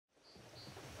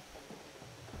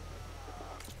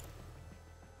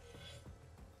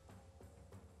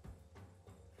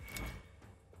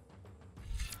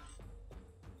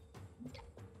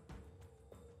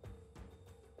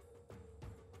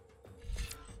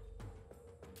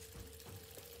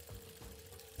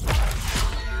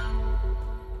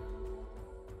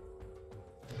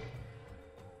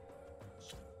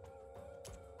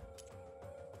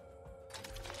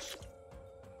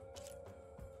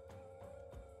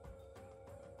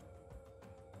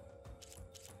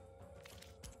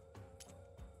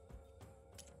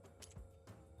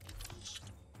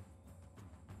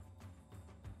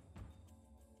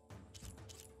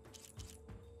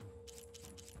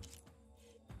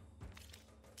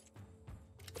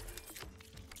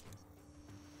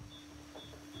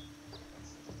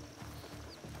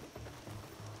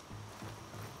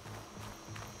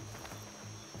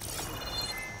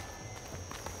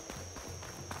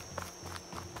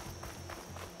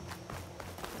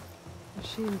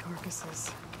Machine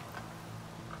carcasses.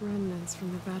 Remnants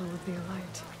from the Battle of the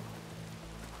Elite.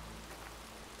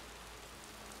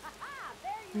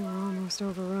 We were almost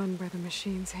overrun by the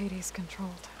machines Hades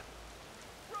controlled.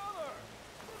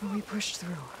 But we pushed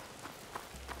through.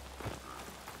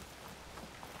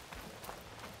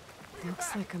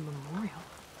 Looks like a memorial.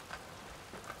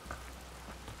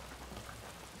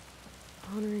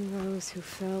 Honoring those who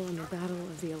fell in the Battle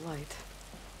of the Elite.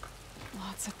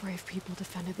 Lots of brave people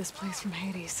defended this place from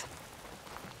Hades.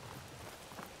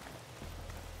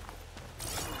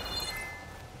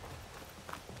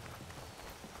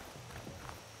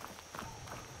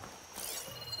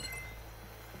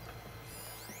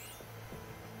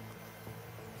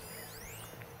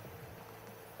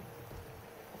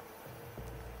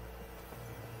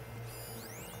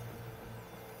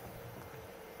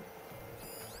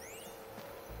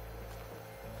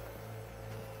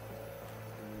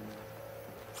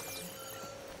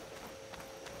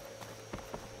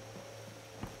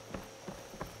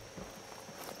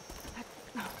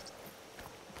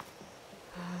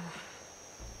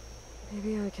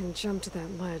 Maybe I can jump to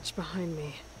that ledge behind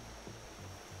me.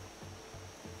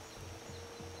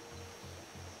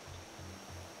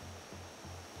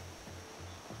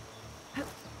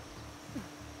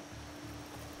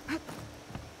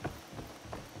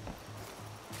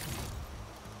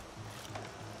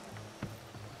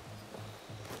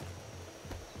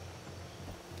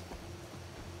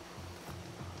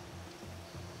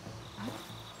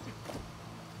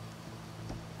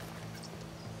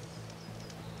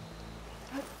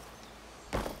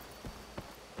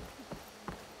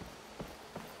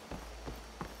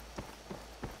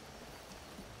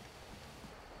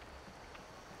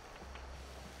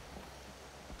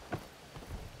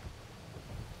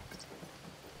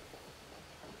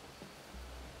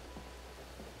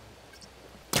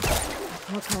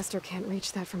 The Hellcaster can't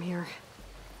reach that from here.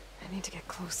 I need to get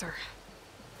closer.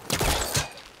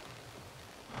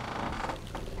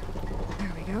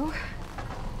 There we go.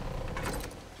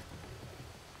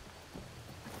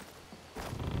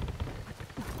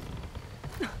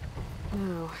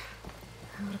 Now,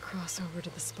 how to cross over to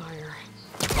the spire.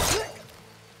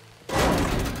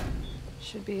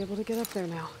 Should be able to get up there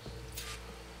now.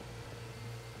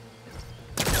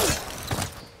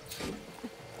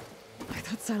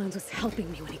 Silence was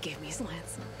helping me when he gave me his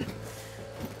lance. It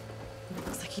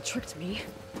looks like he tricked me.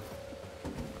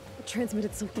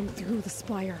 Transmitted something through the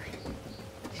spire.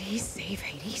 Did he save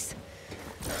Hades?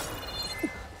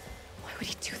 Why would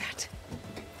he do that?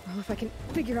 Well, if I can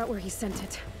figure out where he sent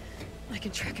it, I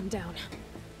can track him down.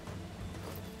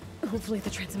 Hopefully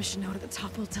the transmission node at the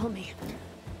top will tell me.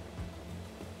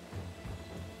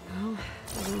 Well,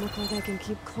 it doesn't look like I can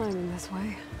keep climbing this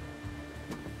way.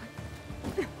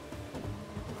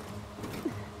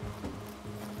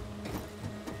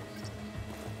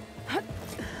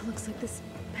 Looks like this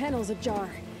panel's ajar.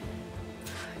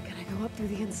 Can I go up through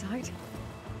the inside?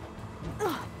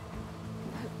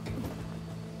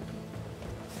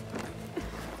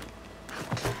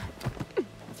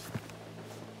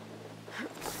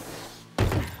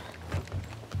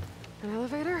 An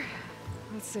elevator?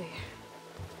 Let's see.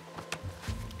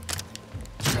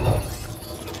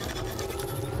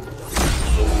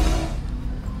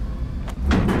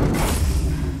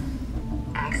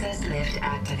 Access lift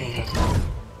activated.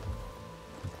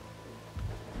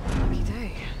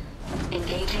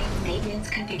 Engaging maintenance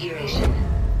configuration.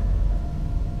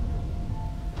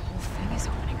 The whole thing is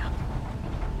opening up.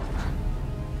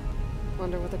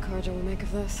 Wonder what the Carja will make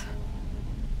of this.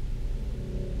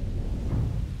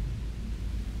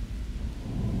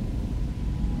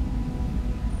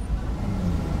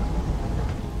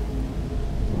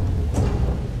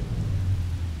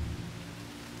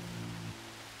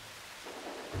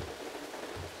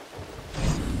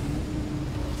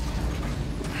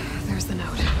 There's the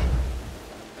note.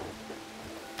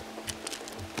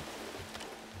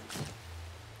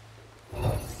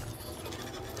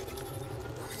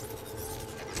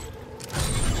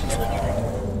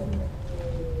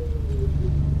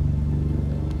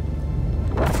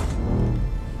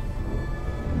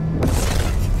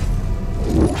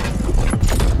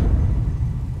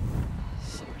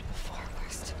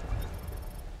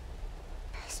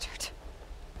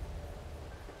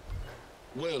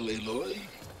 Well, Aloy,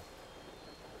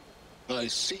 I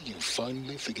see you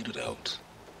finally figured it out.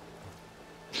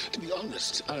 To be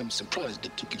honest, I'm surprised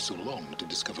it took you so long to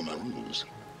discover my ruse.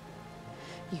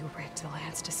 You rigged the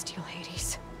lance to steal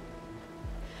Hades.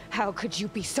 How could you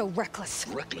be so reckless?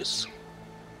 Reckless?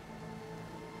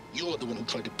 You're the one who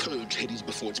tried to purge Hades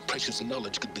before its precious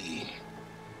knowledge could be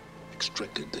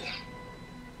extracted.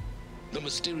 The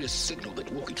mysterious signal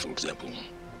that woke it, for example.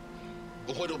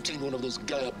 Or why not obtain one of those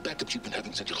Gaia backups you've been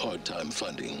having such a hard time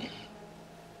finding?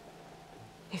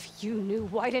 If you knew,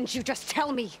 why didn't you just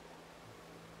tell me?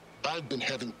 I've been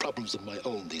having problems of my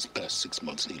own these past 6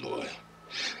 months, Aloy.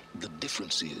 The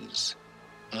difference is,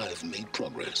 I've made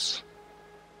progress.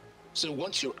 So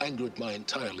once your anger at my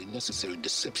entirely necessary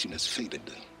deception has faded,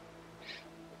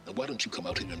 now why don't you come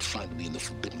out here and find me in the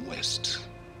Forbidden West,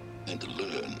 and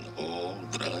learn all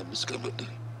that I've discovered?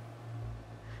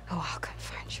 Oh, I'll come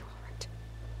find you, all right.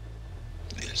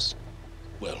 Yes.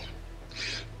 Well,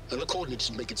 the coordinates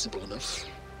should make it simple enough.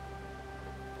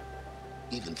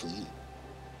 Even for you.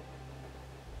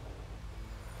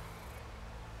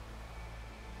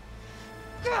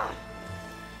 Ugh!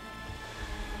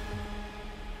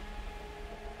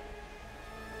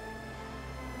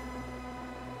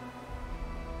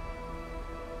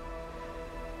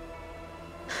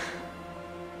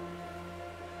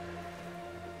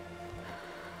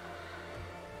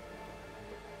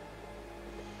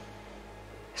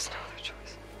 There's no other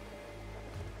choice.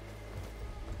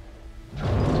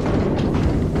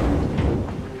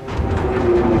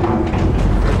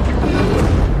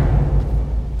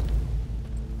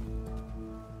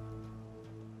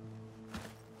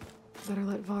 Better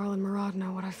let Varl and Murad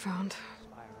know what I found.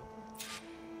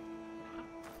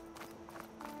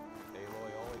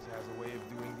 Aloy always has a way of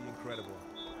doing the incredible.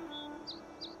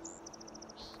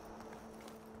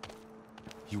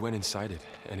 You went inside it,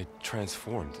 and it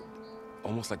transformed.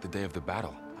 Almost like the day of the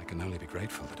battle. I can only be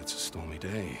grateful that it's a stormy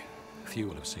day. Few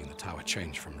will have seen the tower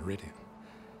change from Meridian.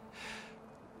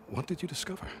 What did you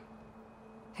discover?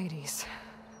 Hades.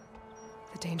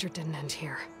 The danger didn't end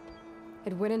here.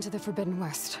 It went into the Forbidden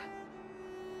West.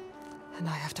 And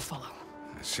I have to follow.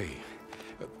 I see.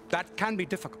 That can be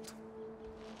difficult.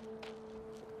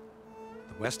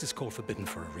 The West is called Forbidden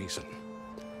for a reason.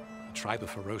 A tribe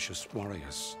of ferocious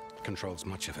warriors controls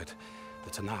much of it, the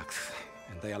Tenakth,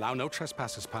 and they allow no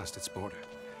trespassers past its border.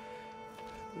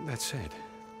 That said,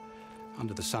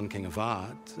 under the Sun King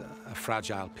Avad, a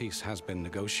fragile peace has been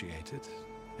negotiated,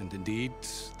 and indeed,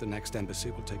 the next embassy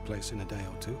will take place in a day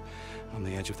or two on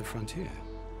the edge of the frontier.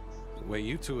 Were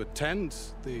you to attend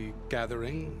the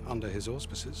gathering under his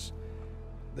auspices,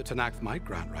 the Tenakth might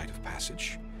grant right of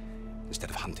passage, instead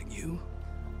of hunting you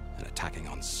and attacking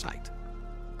on sight.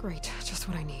 Great, just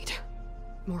what I need.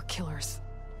 More killers.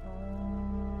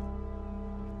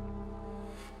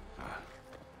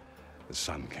 The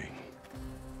Sun King.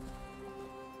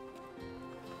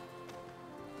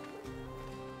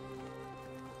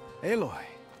 Aloy,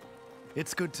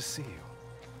 it's good to see you.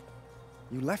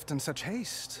 You left in such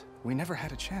haste. We never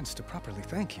had a chance to properly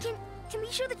thank you. Can we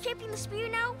show the champion the spear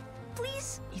now,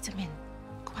 please? Itamin,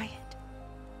 quiet.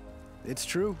 It's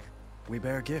true. We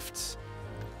bear gifts.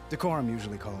 Decorum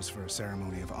usually calls for a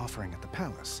ceremony of offering at the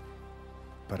palace,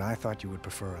 but I thought you would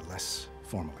prefer a less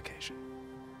formal occasion.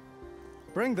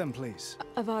 Bring them, please.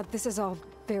 Avad, this is all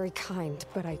very kind,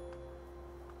 but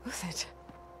Who's it?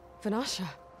 Vanasha.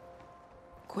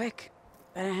 Quick,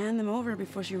 better hand them over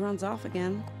before she runs off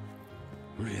again.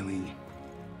 Really?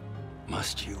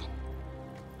 Must you?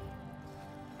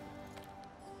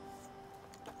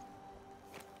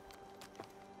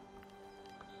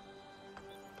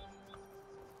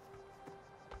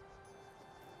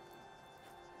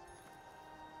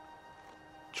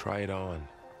 Try it on.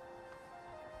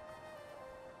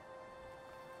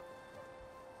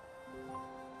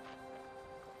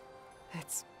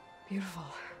 It's beautiful.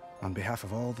 On behalf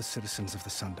of all the citizens of the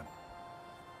Sundom,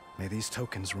 may these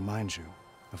tokens remind you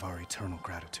of our eternal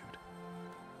gratitude.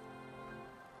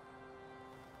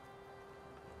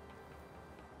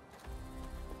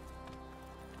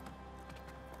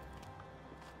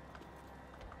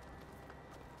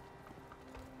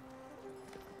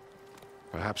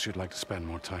 Perhaps you'd like to spend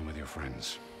more time with your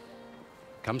friends.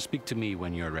 Come speak to me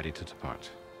when you're ready to depart.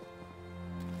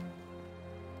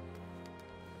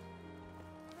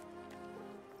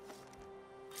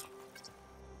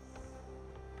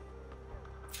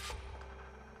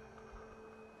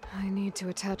 I need to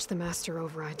attach the Master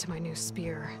Override to my new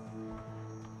spear.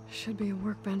 Should be a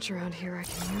workbench around here I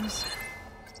can use.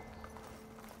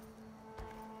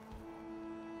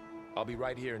 I'll be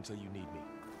right here until you need me.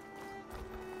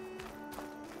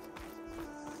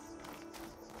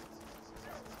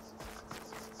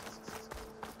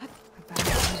 I better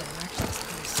find an access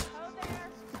place.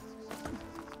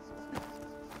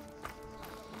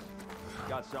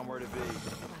 Got somewhere to be.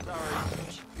 Sorry.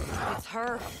 It's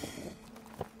her.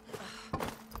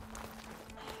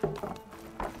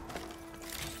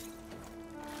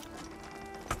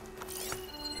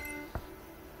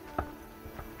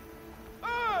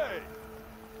 Hey!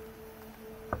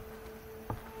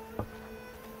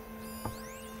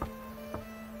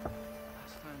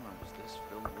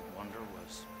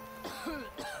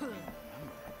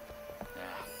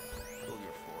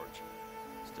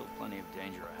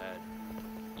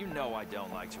 You know I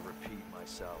don't like to repeat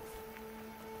myself.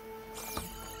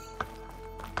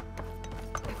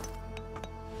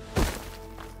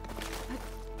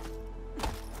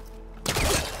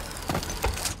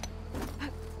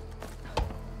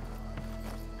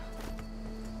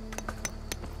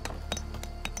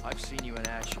 I've seen you in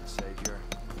action, Savior.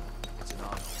 It's an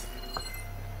honor.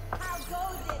 How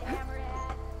goes it, Hammerhead?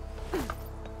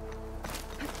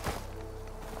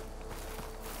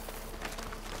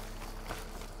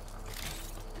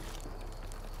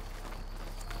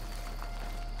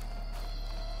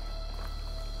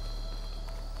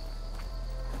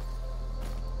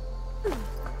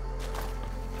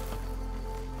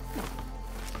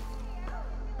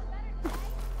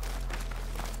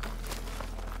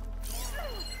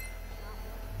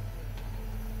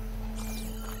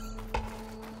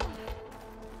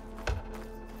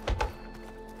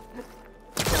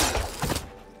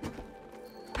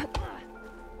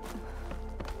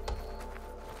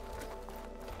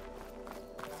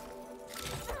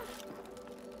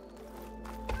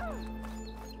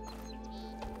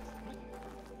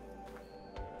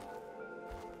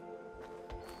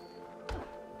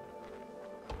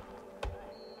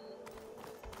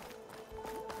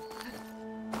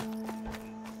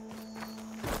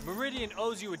 Meridian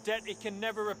owes you a debt it can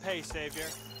never repay, Savior.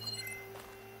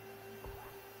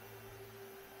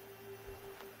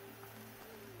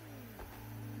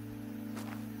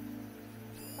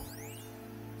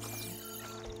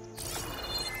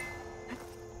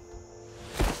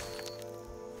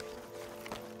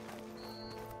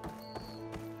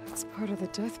 It's part of the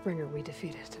Deathbringer we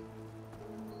defeated.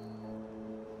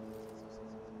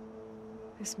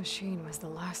 This machine was the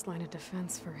last line of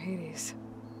defense for Hades.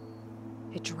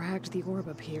 It dragged the orb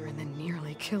up here and then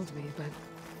nearly killed me, but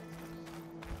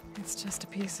it's just a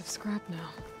piece of scrap now.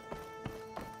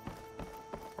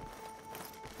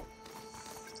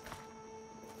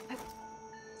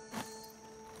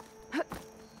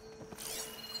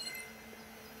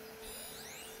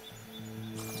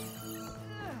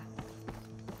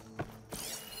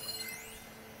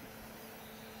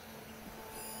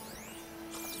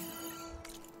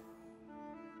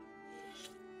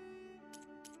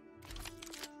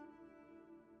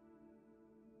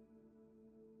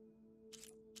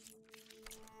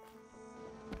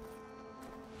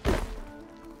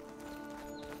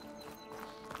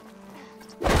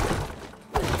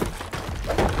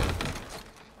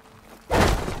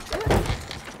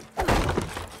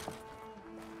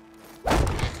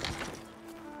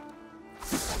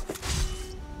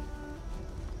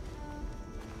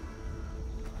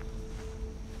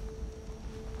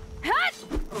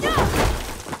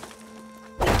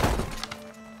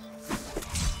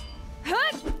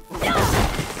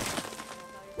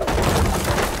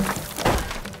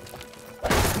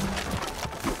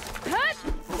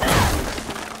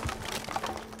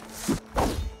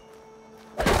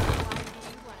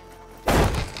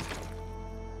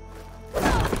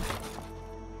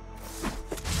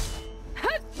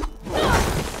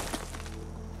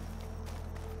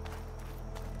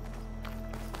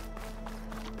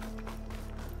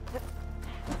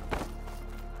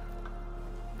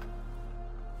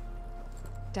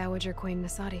 Dowager Queen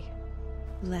Nasadi.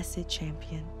 Blessed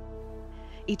champion.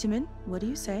 Itamen, what do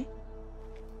you say?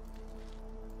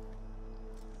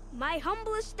 My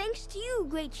humblest thanks to you,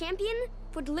 great champion,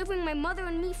 for delivering my mother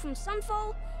and me from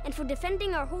Sunfall, and for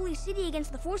defending our holy city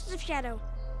against the forces of Shadow.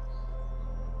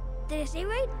 Did I say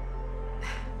right?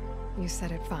 You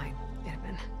said it fine,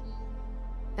 Itamen.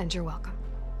 And you're welcome.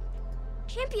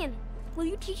 Champion, will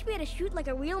you teach me how to shoot like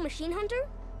a real machine hunter?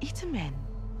 Itamen.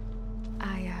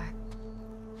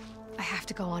 I have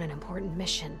to go on an important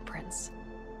mission, Prince.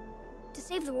 To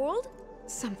save the world?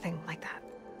 Something like that.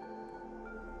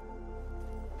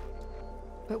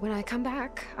 But when I come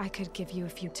back, I could give you a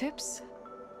few tips.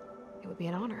 It would be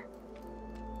an honor.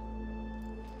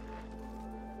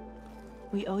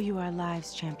 We owe you our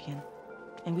lives, champion,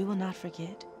 and we will not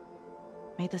forget.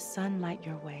 May the sun light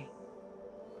your way.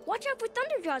 Watch out for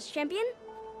Thunderjaws, champion!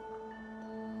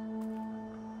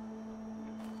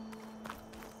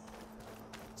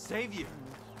 Savior!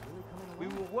 We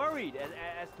were worried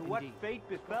as to what fate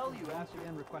befell you once after...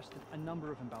 again requested a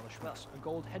number of embellishments. A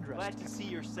gold headdress. Glad to see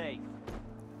you're safe.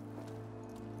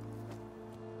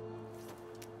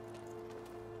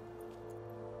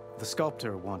 The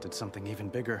sculptor wanted something even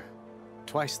bigger.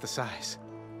 Twice the size.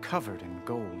 Covered in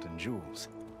gold and jewels.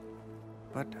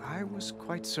 But I was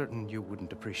quite certain you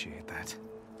wouldn't appreciate that.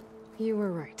 You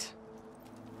were right.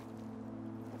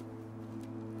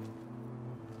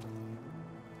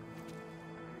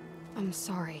 I'm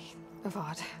sorry,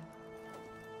 Avad.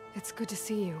 It's good to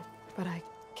see you, but I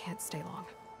can't stay long.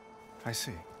 I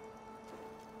see.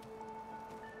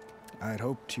 I'd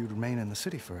hoped you'd remain in the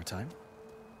city for a time.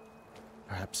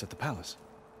 Perhaps at the palace.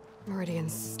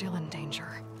 Meridian's still in danger.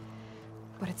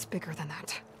 But it's bigger than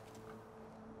that.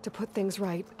 To put things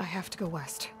right, I have to go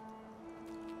west.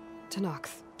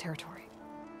 Tenakth territory.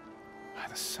 By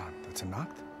the sun, the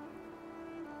Tenakth?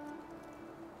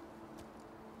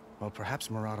 Well, perhaps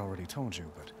Murad already told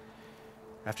you, but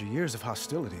after years of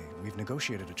hostility, we've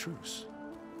negotiated a truce,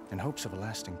 in hopes of a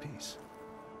lasting peace.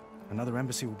 Another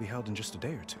embassy will be held in just a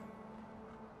day or two.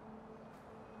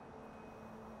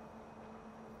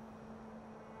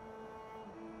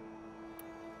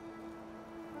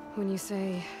 When you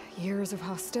say years of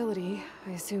hostility,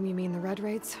 I assume you mean the Red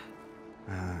Raids?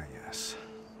 Ah, yes.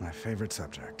 My favorite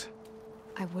subject.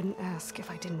 I wouldn't ask if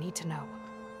I didn't need to know.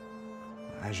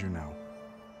 As you know,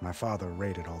 my father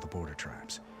raided all the border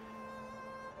tribes.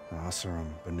 The Asurum,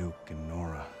 Banuk, and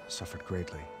Nora suffered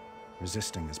greatly,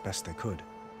 resisting as best they could.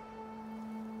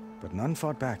 But none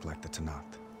fought back like the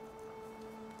Tenakth.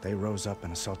 They rose up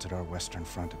and assaulted our western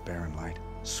front at Barren Light,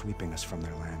 sweeping us from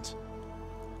their lands.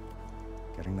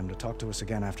 Getting them to talk to us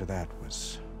again after that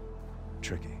was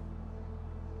tricky.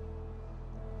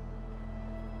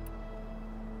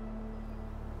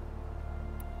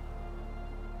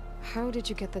 How did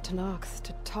you get the Tenakth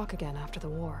to talk again after the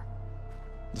war?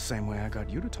 The same way I got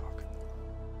you to talk.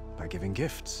 By giving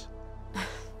gifts.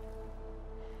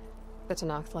 The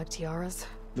Tenakth like tiaras?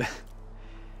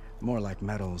 More like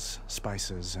medals,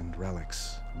 spices, and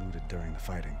relics looted during the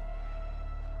fighting.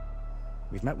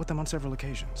 We've met with them on several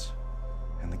occasions,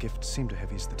 and the gifts seem to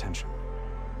have eased the tension.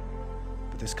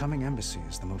 But this coming embassy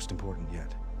is the most important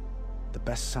yet. The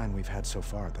best sign we've had so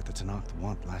far that the Tenakth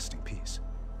want lasting peace.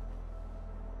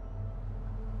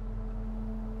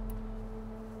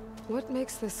 What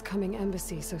makes this coming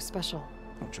embassy so special?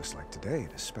 Well, just like today,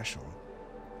 it is special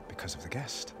because of the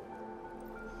guest.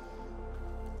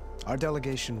 Our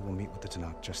delegation will meet with the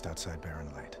Tenakth just outside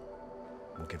Barren Light.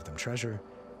 We'll give them treasure,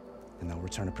 and they'll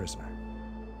return a prisoner.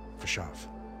 Fashav,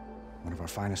 one of our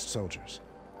finest soldiers.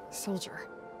 Soldier?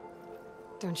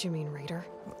 Don't you mean raider?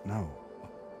 No,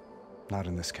 not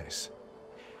in this case.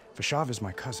 Fashav is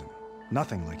my cousin,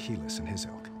 nothing like Helis and his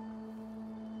ilk.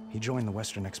 He joined the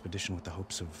Western expedition with the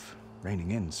hopes of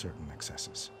reining in certain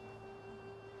excesses.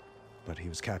 But he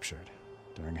was captured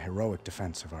during a heroic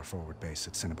defense of our forward base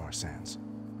at Cinnabar Sands,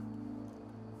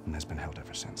 and has been held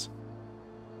ever since.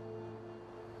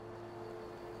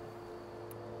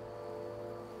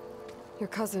 Your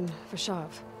cousin, Fashav.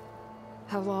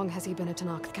 How long has he been a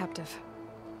Tenakth captive?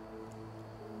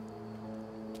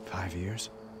 5 years.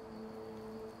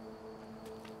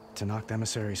 Tenakth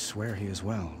emissaries swear he is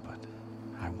well, but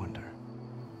I wonder.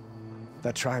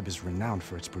 That tribe is renowned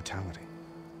for its brutality.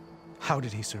 How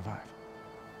did he survive?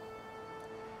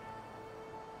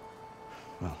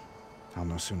 Well, I'll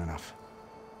know soon enough.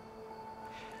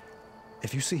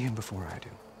 If you see him before I do,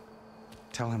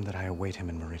 tell him that I await him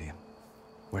in Meridian,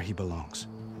 where he belongs.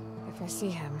 If I see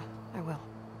him, I will.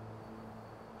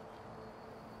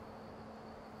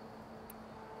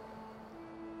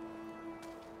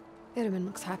 Itaman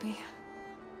looks happy.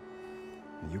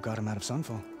 You got him out of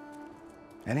Sunfall.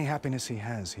 Any happiness he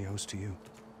has, he owes to you.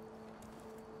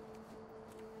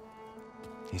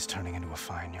 He's turning into a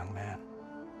fine young man,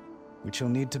 which he'll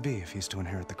need to be if he's to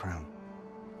inherit the crown.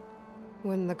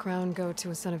 Wouldn't the crown go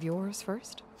to a son of yours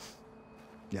first?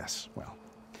 Yes, well,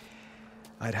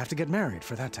 I'd have to get married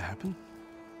for that to happen.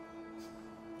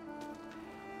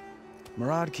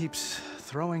 Murad keeps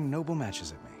throwing noble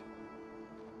matches at me.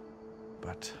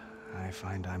 But I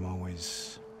find I'm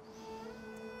always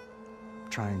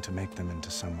trying to make them into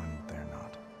someone they're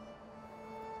not.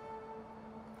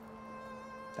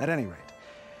 At any rate,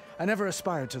 I never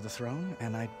aspired to the throne,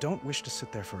 and I don't wish to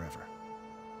sit there forever.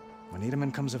 When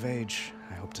Itaman comes of age,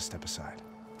 I hope to step aside.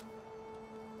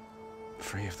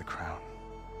 Free of the crown.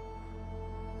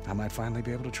 I might finally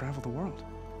be able to travel the world.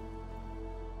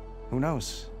 Who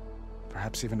knows?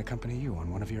 Perhaps even accompany you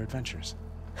on one of your adventures.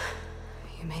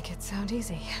 You make it sound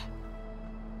easy.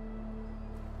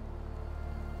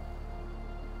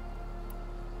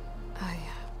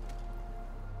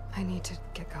 I need to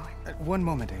get going. One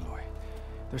moment, Aloy.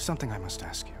 There's something I must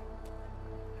ask you.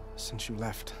 Since you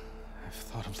left, I've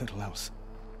thought of little else.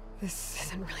 This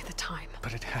isn't really the time.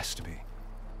 But it has to be.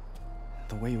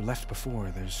 The way you left before,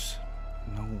 there's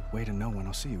no way to know when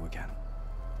I'll see you again.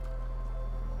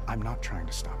 I'm not trying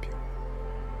to stop you,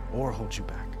 or hold you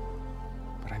back.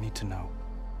 But I need to know.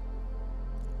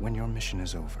 When your mission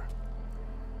is over,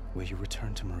 will you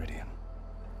return to Meridian?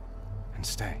 And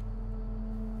stay?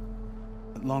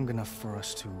 Long enough for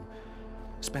us to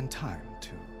spend time,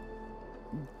 to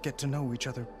get to know each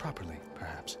other properly,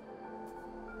 perhaps.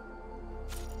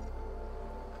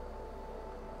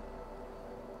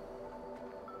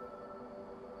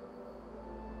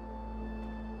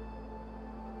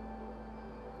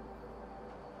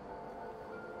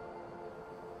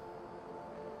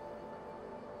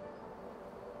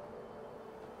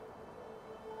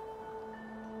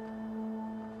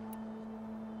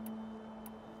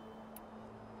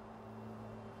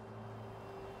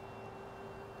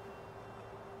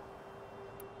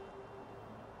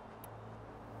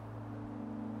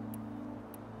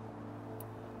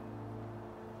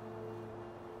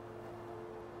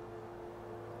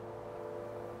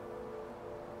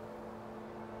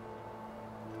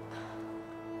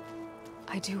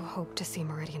 I do hope to see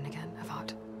Meridian again,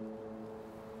 Avad.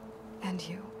 And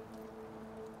you.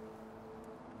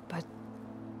 But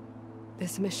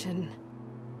this mission,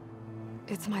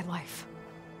 it's my life.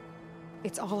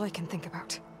 It's all I can think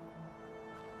about.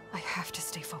 I have to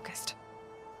stay focused.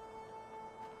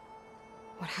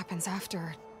 What happens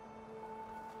after?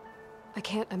 I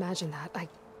can't imagine that.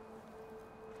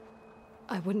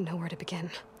 I wouldn't know where to begin.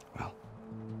 Well,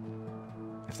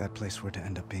 if that place were to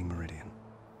end up being Meridian,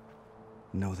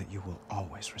 know that you will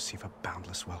always receive a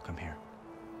boundless welcome here.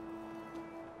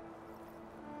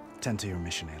 Tend to your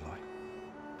mission, Aloy.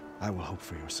 I will hope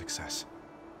for your success,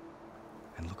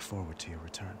 and look forward to your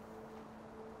return.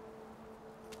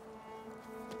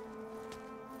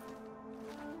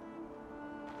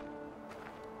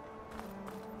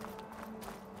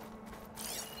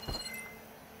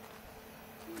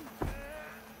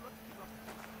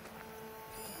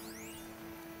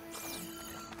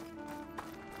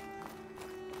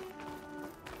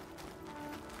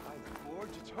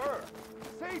 It's her!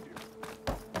 Savior!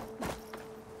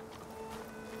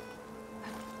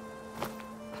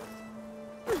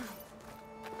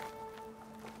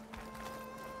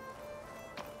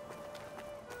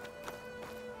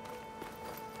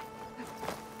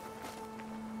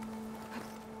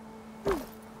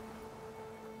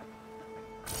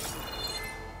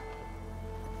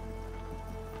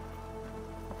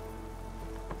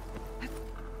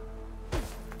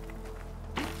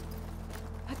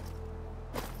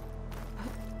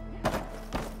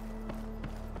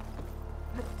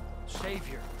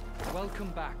 Savior, welcome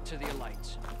back to the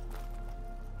Elites.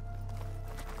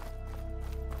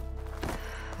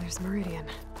 There's Meridian.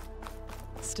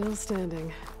 Still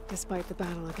standing, despite the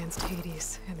battle against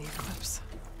Hades and the Eclipse.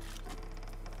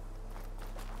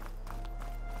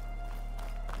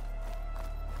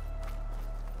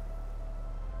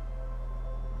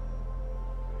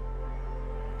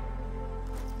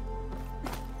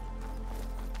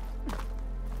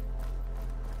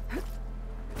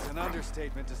 An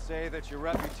understatement to say that your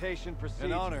reputation precedes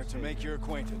An honor you, to Savior. make your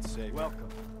acquaintance, Savior. Welcome.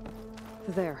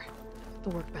 There, the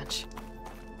workbench.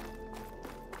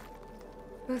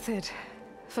 Uthid,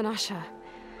 Vanasha,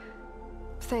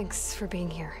 thanks for being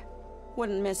here.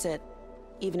 Wouldn't miss it,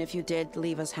 even if you did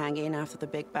leave us hanging after the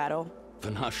big battle.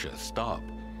 Vanasha, stop.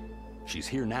 She's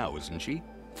here now, isn't she?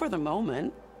 For the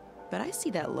moment. But I see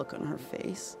that look on her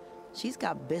face. She's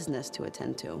got business to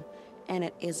attend to, and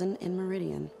it isn't in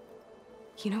Meridian.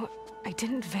 You know, I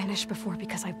didn't vanish before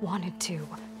because I wanted to.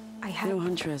 I had... No,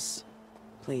 Huntress.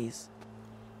 Please.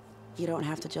 You don't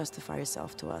have to justify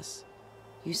yourself to us.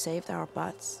 You saved our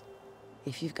butts.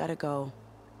 If you've got to go,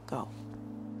 go.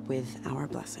 With our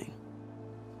blessing.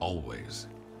 Always.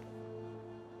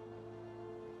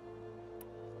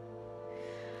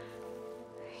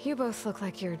 You both look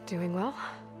like you're doing well.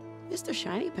 Mr.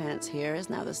 Shiny Pants here is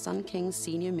now the Sun King's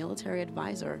senior military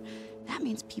advisor. That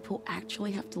means people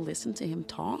actually have to listen to him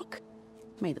talk?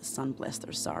 May the sun bless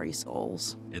their sorry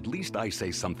souls. At least I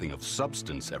say something of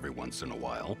substance every once in a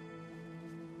while.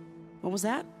 What was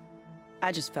that?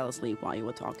 I just fell asleep while you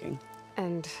were talking.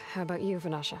 And how about you,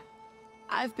 Vanasha?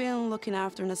 I've been looking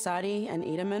after Nasadi and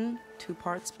Edaman. 2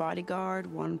 parts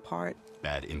bodyguard, 1 part...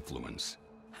 Bad influence.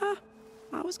 Huh.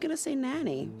 I was gonna say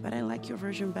nanny, but I like your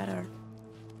version better.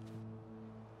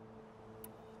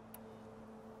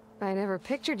 I never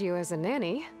pictured you as a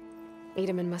nanny.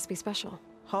 Edaman must be special.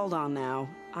 Hold on now.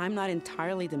 I'm not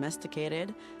entirely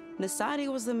domesticated. Nasadi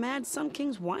was the Mad Sun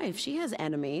King's wife. She has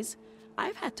enemies.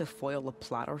 I've had to foil a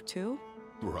plot or 2.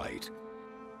 Right.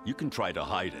 You can try to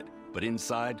hide it, but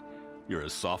inside, you're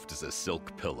as soft as a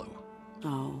silk pillow.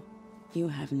 Oh, you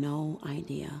have no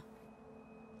idea.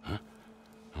 Huh?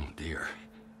 Oh dear.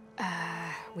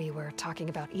 We were talking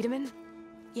about Edaman?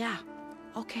 Yeah.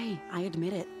 Okay, I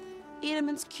admit it.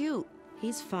 Edaman's cute.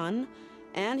 He's fun.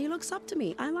 And he looks up to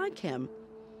me. I like him.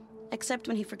 Except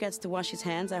when he forgets to wash his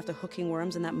hands after hooking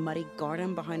worms in that muddy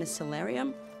garden behind his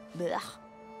solarium. Blech.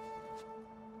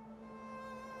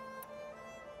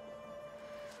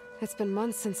 It's been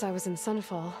months since I was in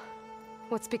Sunfall.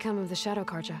 What's become of the Shadow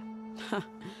Carja?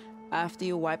 After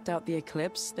you wiped out the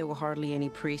Eclipse, there were hardly any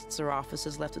priests or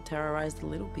officers left to terrorize the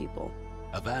little people.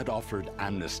 Avad offered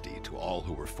amnesty to all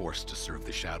who were forced to serve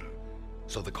the Shadow.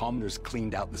 So the commoners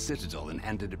cleaned out the Citadel and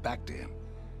handed it back to him.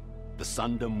 The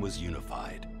Sundom was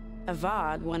unified.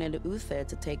 Avad wanted Uther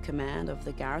to take command of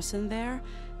the garrison there,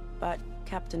 but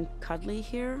Captain Cudley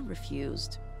here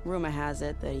refused. Rumor has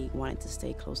it that he wanted to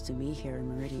stay close to me here in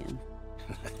Meridian.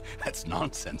 That's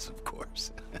nonsense, of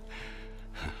course.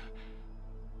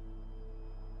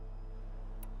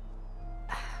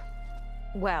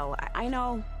 Well, I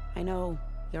know.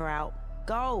 You're out.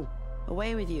 Go!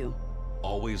 Away with you.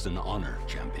 Always an honor,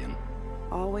 champion.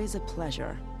 Always a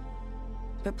pleasure.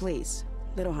 But please,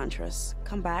 little Huntress,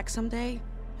 come back someday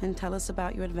and tell us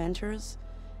about your adventures.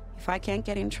 If I can't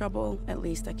get in trouble, at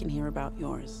least I can hear about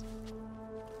yours.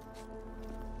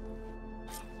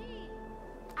 Gee,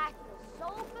 I feel so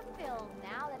fulfilled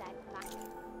now that I've got you.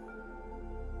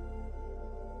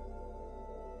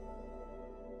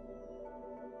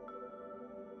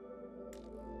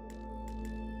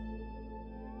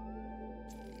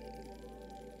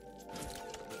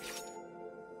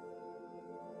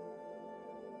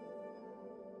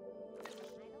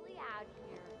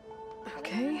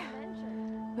 Okay.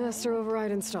 Master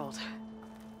override installed.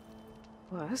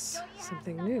 Plus,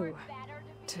 something new.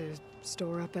 To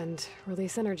store up and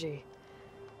release energy.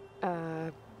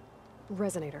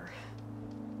 Resonator.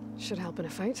 Should help in a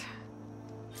fight.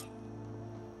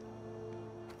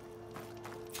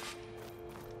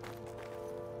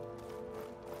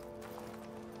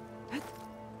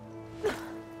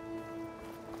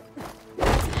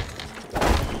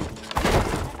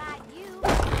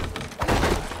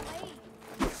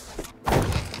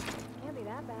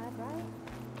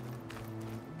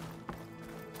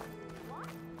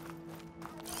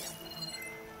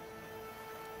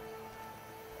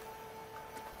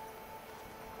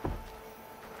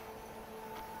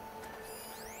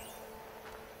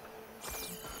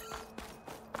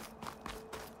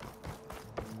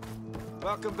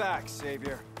 Welcome back,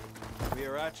 Savior. We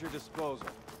are at your disposal.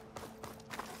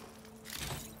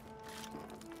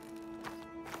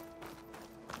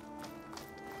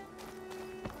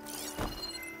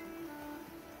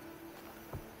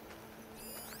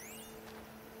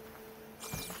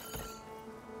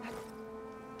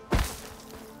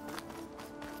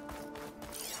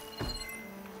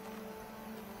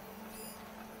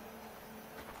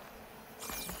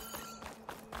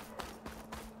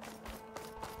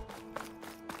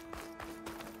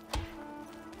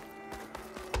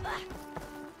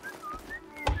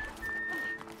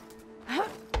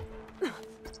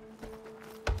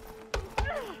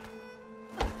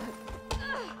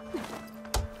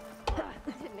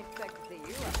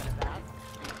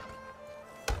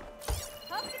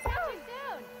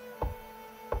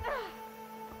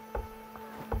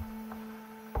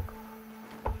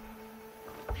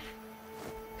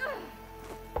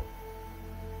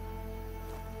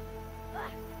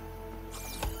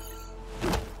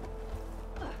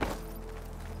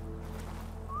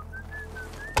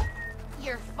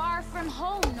 You're far from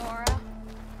home, Nora.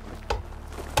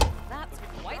 That's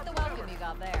quite the welcome you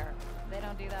got there. They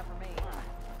don't do that for me.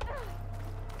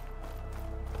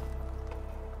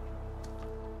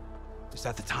 Is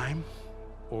that the time?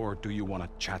 Or do you want to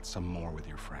chat some more with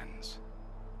your friends?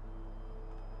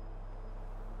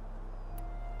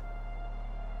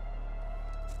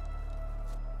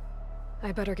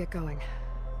 I better get going.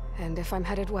 And if I'm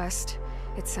headed west,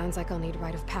 it sounds like I'll need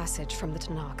rite of passage from the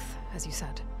Tenakth, as you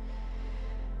said.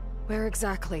 Where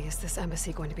exactly is this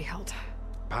embassy going to be held?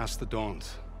 Past the Daunt,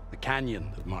 the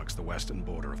canyon that marks the western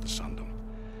border of the Sundom.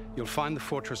 You'll find the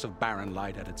fortress of Barren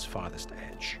Light at its farthest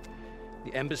edge.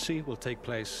 The embassy will take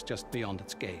place just beyond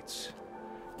its gates.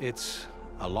 It's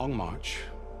a long march,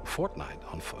 a fortnight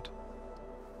on foot.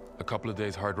 A couple of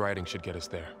days hard riding should get us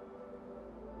there.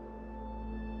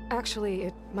 Actually,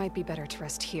 it might be better to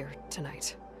rest here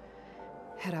tonight.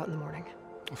 Head out in the morning.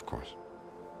 Of course.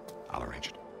 I'll arrange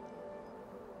it.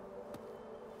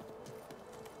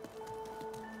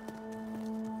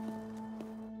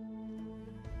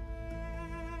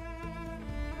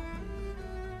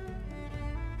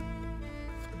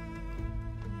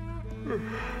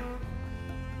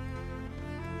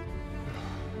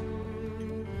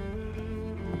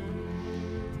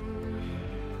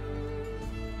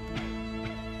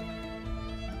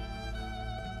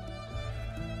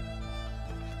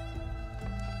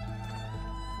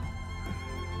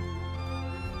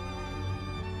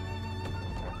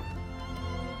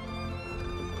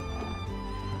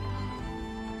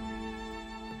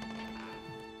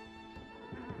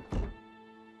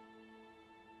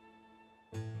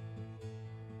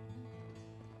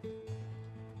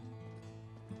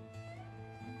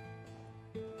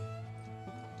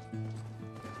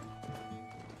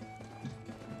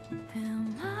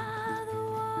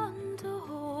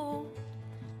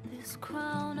 this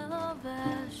crown of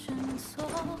ash and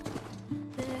salt,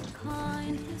 their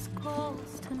kindness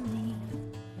calls to me.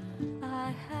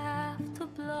 I have to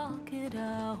block it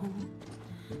out.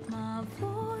 My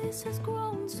voice has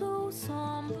grown so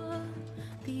somber.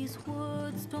 These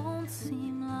words don't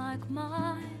seem like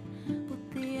mine,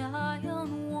 but the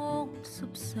iron won't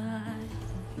subside.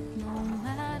 No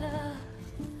matter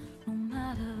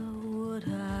what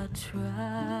I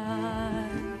try.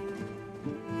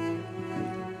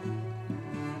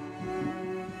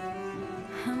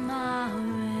 And my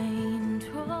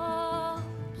raindrops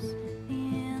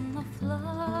in the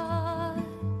flood,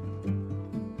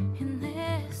 in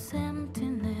this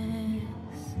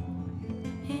emptiness,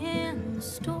 in the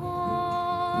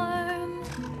storm.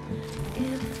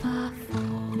 If I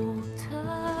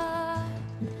falter,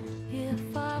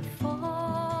 if I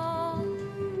fall,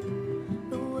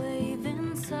 the wave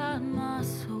inside my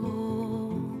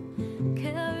soul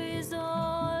carries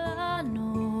all I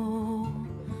know.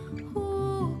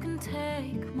 Who can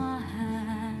take my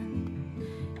hand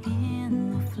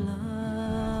in the flood?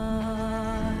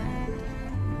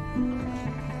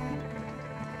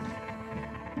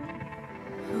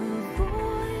 Her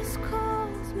voice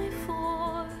calls me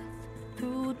forth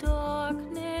through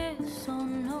darkness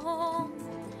unknown.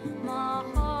 My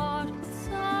heart with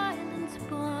silence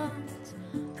burns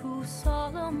through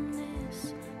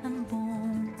solemnness and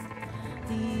bone.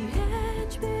 The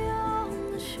edge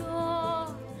beyond the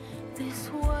shore, this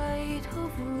weight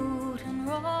of root and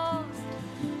rod.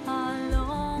 I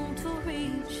long to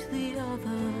reach the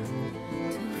other,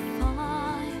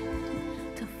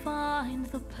 to find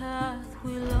the path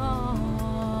we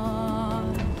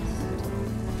lost.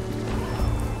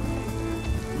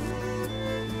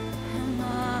 And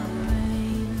my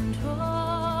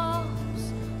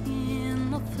raindrops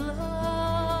in the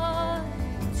flood,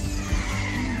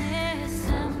 in this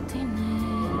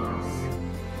emptiness,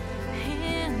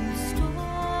 in the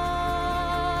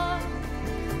storm.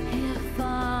 If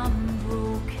I'm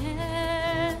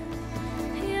broken,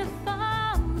 if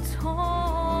I'm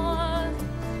torn,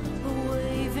 the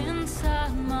wave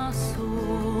inside my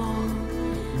soul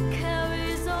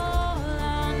carries all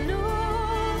I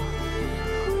know.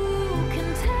 Who can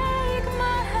take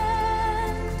my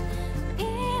hand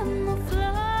in the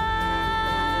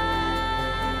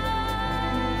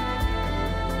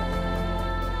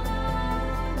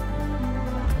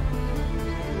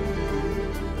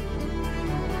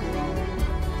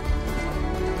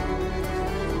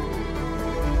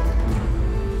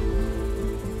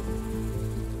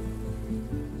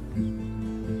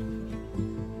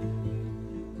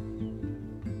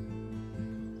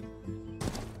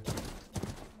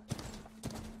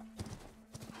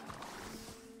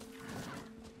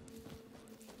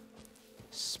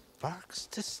Sparks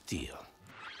to steel.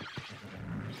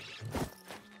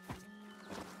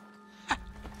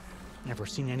 Never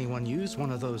seen anyone use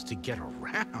one of those to get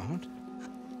around.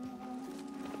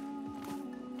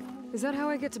 Is that how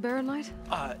I get to Barren Light?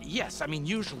 Yes, I mean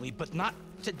usually, but not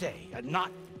today.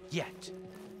 Not yet.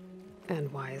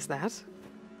 And why is that?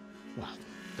 Well,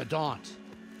 the Daunt.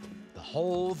 The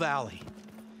whole valley.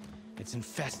 It's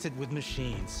infested with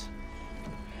machines.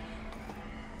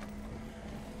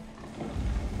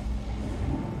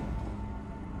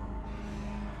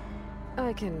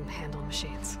 I can handle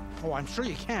machines. Oh, I'm sure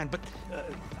you can, but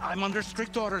I'm under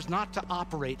strict orders not to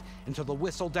operate until the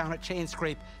whistle down at Chain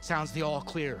Scrape sounds the all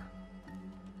clear.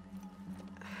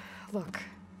 Look,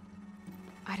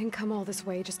 I didn't come all this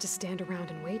way just to stand around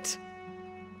and wait.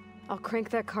 I'll crank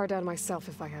that car down myself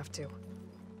if I have to.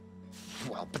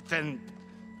 Well, but then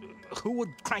who would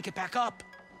crank it back up?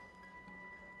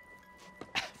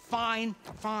 Fine,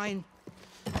 fine.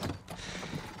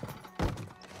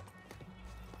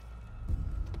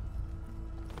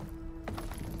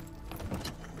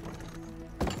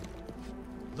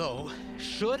 Though,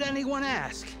 should anyone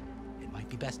ask, it might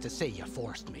be best to say you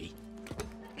forced me.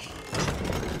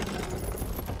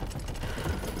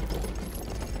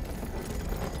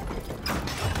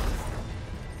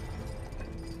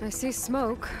 I see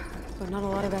smoke, but not a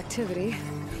lot of activity.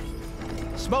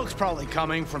 Smoke's probably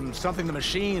coming from something the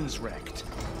machines wrecked.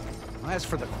 As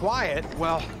for the quiet,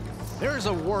 well, there's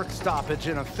a work stoppage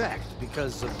in effect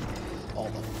because of all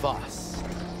the fuss.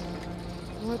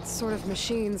 What sort of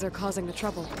machines are causing the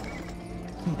trouble?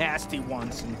 Nasty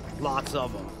ones, and lots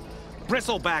of them.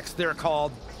 Bristlebacks, they're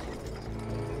called.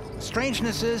 The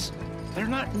strangeness is, they're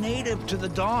not native to the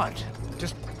Daunt.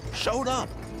 Just showed up,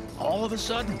 all of a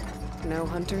sudden. No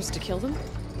hunters to kill them?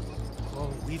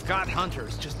 Oh, we've got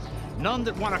hunters, just none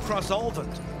that want to cross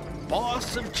Ulvund.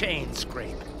 Boss of Chain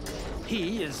Scrape.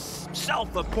 He is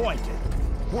self-appointed.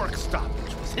 Work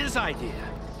stoppage was his idea.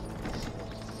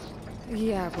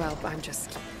 Yeah, well, I'm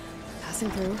just passing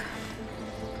through.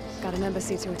 Got an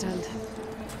embassy to attend.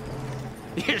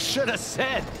 You should have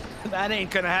said. That ain't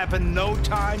gonna happen no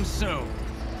time soon.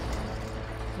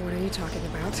 What are you talking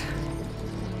about?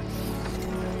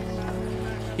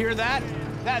 Hear that?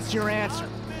 That's your answer.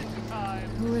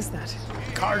 Who is that?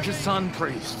 Karja's son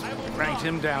priest. Cranked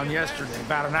him down yesterday,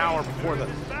 about an hour before the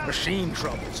machine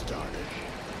trouble started.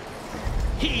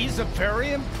 He's a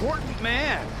very important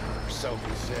man, so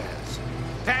he says.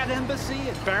 That embassy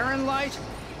at Barren Light,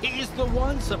 he's the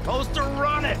one supposed to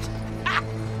run it. Ah!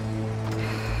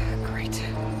 Great.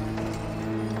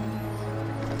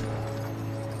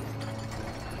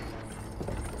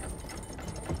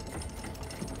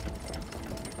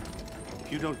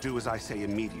 If you don't do as I say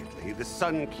immediately, the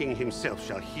Sun King himself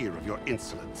shall hear of your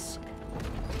insolence.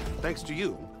 Thanks to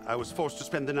you, I was forced to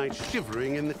spend the night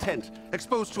shivering in the tent.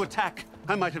 Exposed to attack,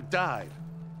 I might have died.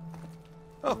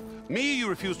 Oh, me you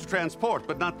refuse to transport,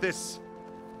 but not this...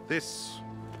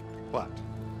 what?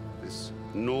 This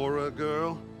Nora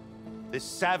girl? This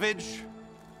savage?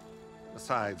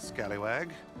 Besides,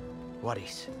 scallywag.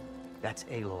 Wadis. That's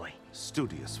Aloy.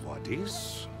 Studious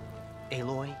Wadis.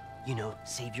 Aloy, you know,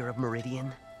 savior of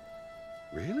Meridian.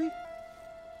 Really?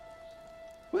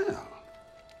 Well,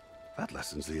 that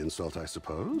lessens the insult, I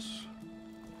suppose.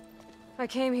 I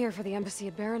came here for the embassy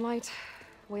at Barren Light.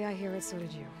 Way I hear it, so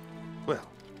did you. Well,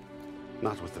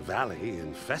 not with the valley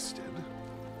infested.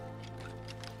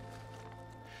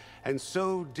 And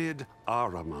so did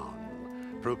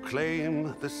Ahriman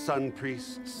proclaim the Sun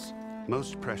Priests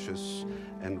most precious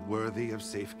and worthy of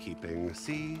safekeeping.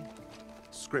 See?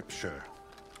 Scripture.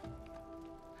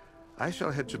 I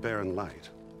shall head to Barren Light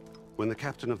when the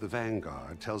captain of the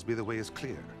Vanguard tells me the way is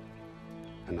clear,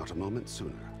 and not a moment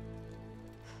sooner.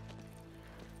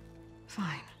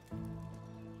 Fine.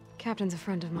 Captain's a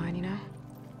friend of mine, you know?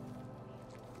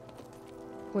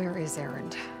 Where is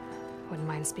Erend? Wouldn't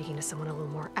mind speaking to someone a little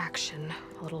more action,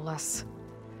 a little less...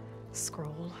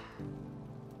 scroll.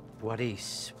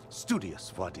 Wadis.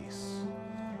 Studious Wadis.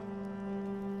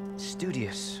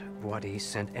 Studious Wadis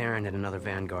sent Erend and another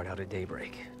Vanguard out at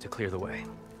daybreak to clear the way.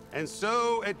 And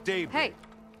so at daybreak... Hey!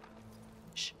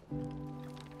 Shh.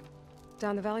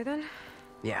 Down the valley, then?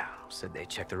 Yeah, said they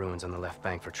checked the ruins on the left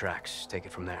bank for tracks. Take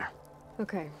it from there.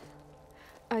 Okay.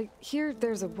 I hear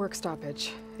there's a work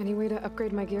stoppage. Any way to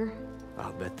upgrade my gear?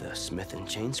 I'll bet the smith and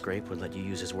chain scrape would let you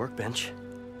use his workbench.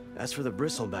 As for the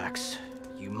bristlebacks,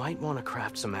 you might want to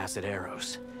craft some acid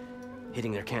arrows.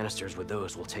 Hitting their canisters with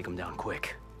those will take them down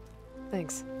quick.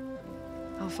 Thanks.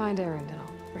 I'll find Erend and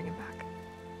I'll bring him back.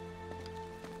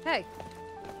 Hey!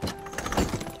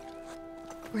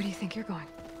 Where do you think you're going?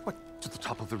 What, to the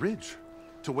top of the ridge?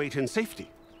 To wait in safety?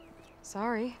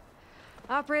 Sorry.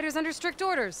 Operator's under strict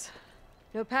orders.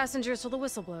 No passengers till the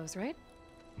whistle blows, right?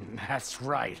 That's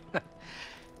right.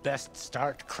 Best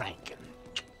start cranking.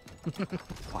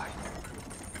 Why?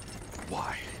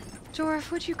 Why?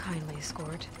 Jorf, would you kindly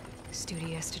escort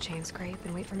Studious to Chain Scrape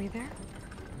and wait for me there?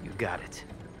 You got it.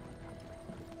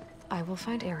 I will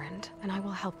find Erend, and I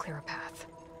will help clear a path.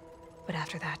 But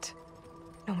after that,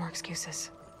 no more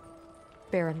excuses.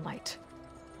 Barren Light.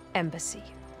 Embassy.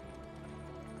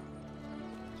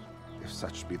 If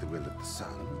such be the will of the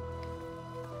Sun.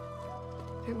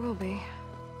 It will be.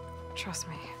 Trust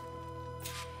me.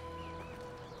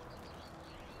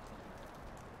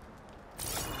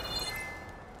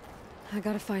 I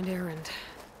gotta find Erend.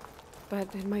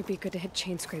 But it might be good to hit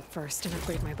Chain Scrape first and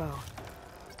upgrade my bow.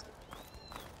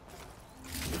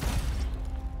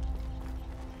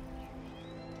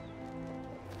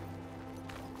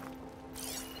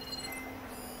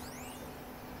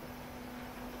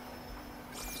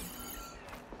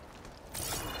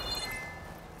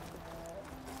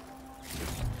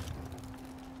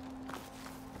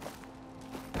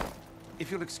 If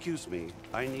you'll excuse me,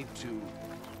 I need to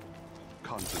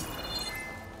contemplate.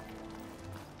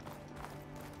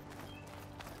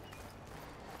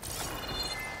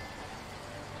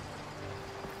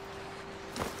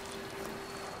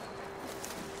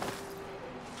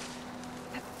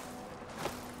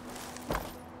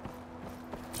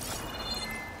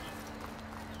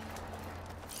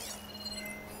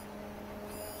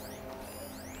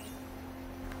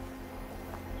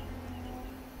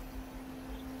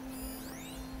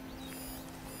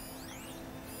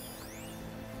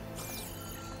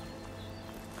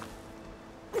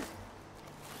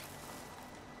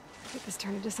 Get this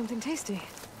turned into something tasty.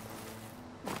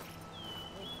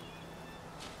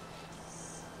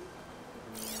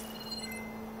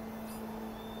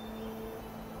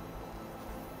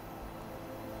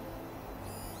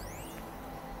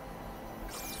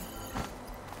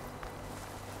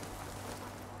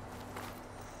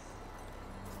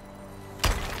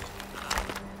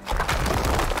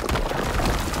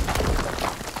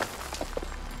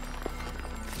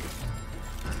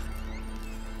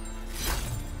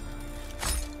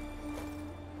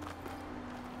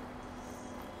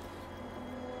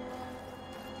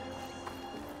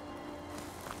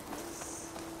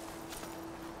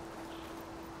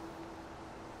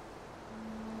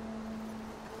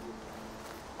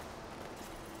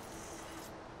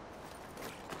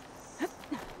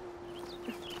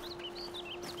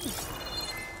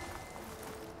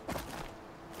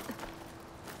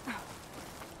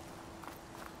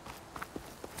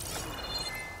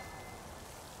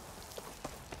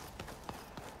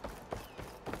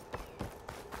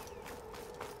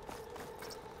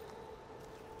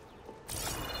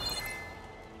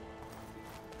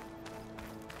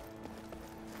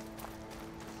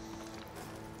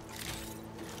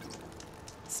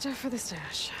 stuff for the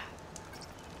stash.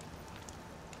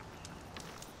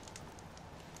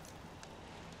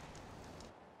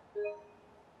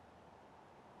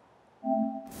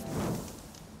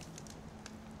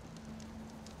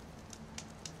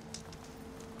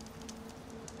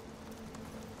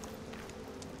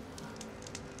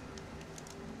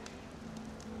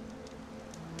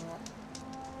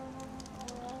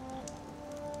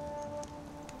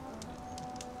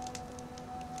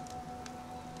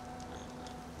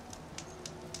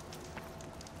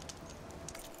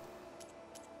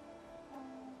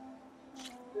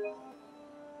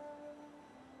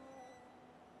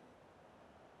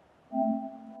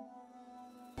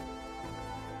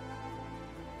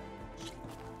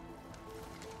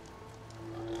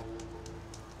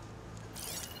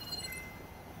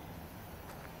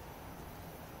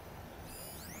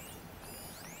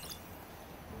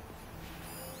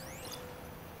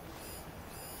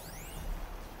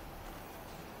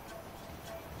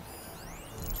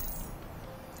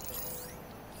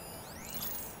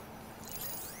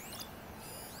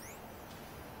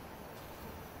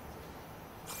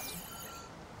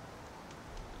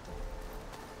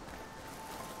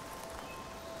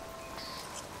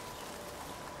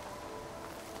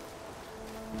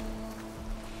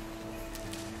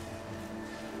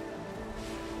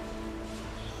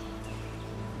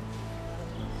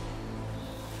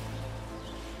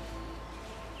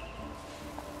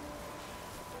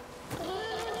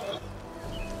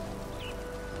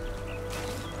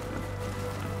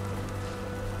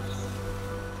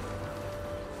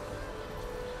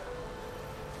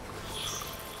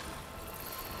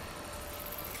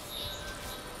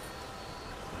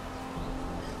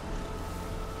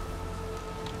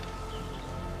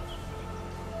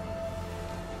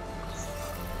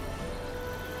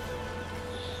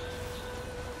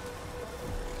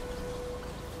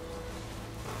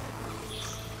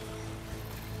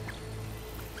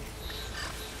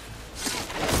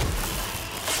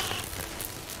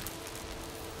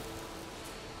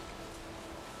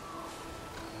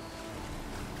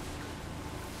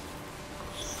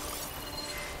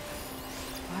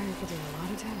 Fire could do a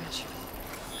lot of damage.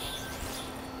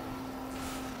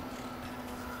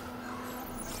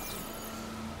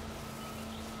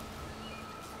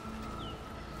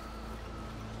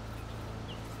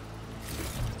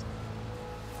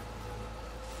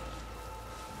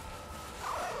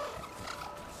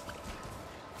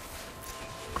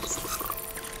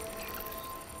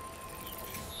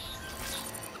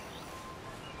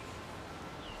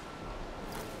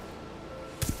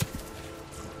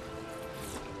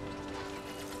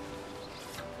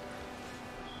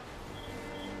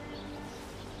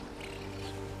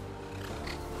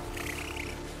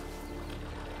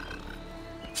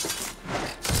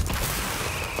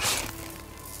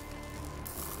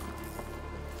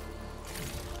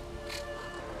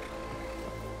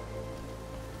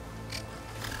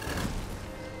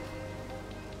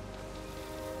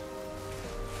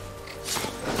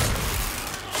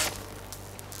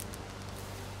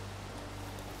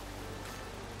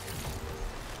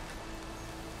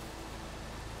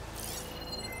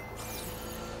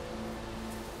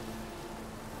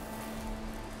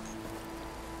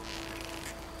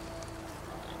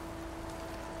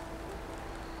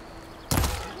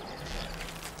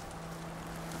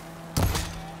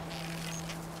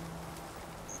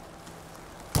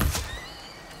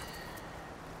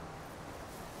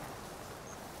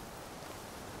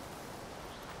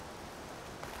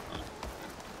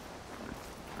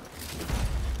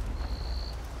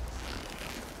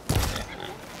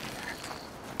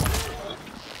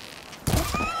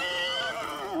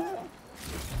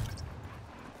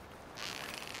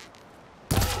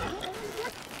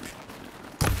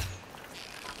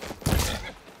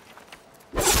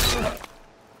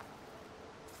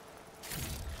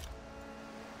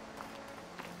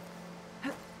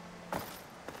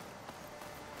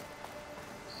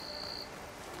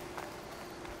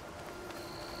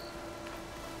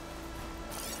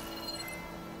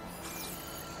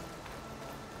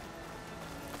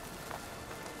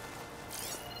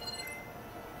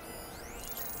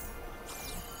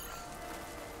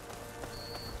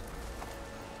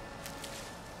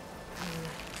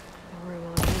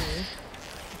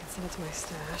 That's my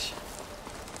stash.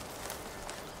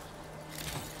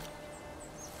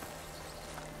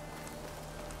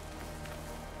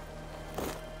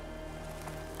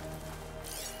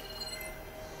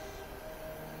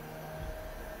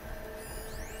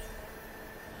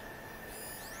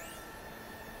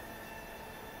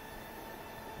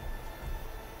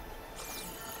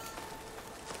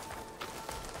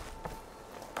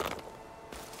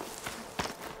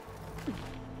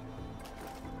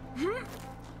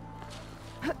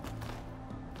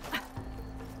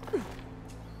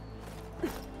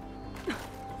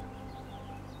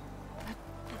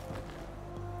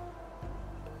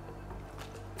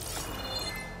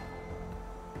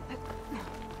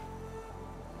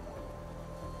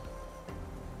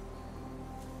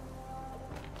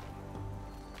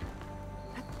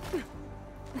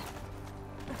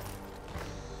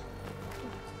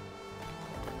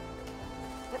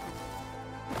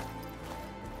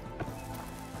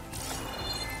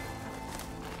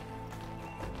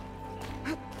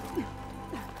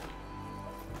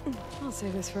 I'll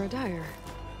save this for a dyer.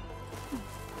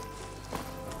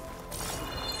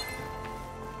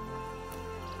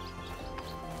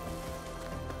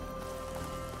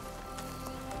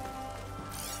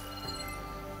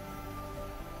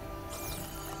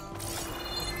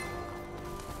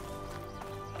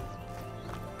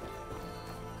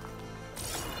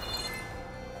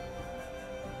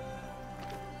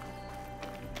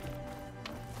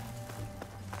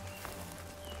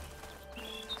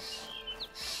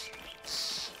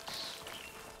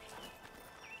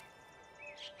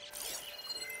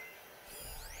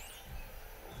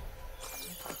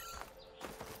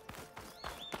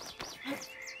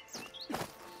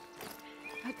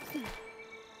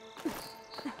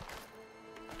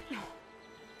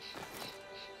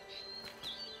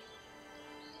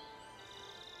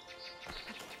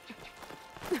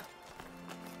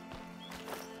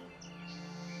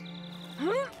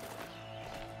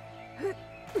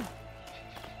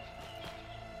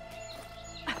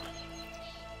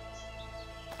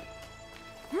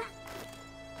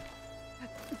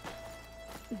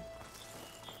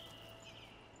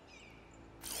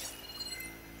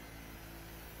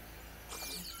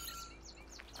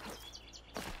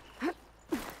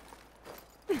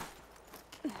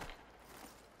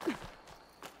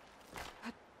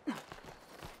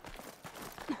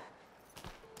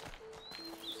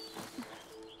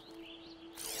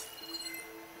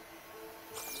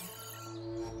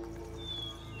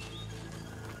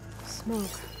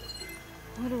 Smoke.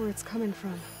 I wonder where it's coming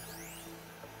from.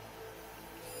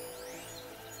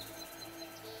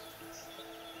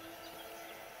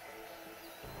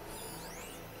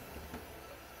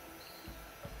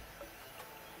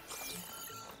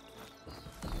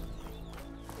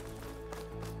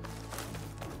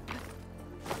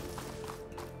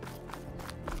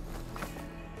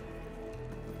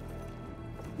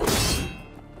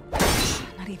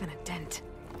 Not even a dent.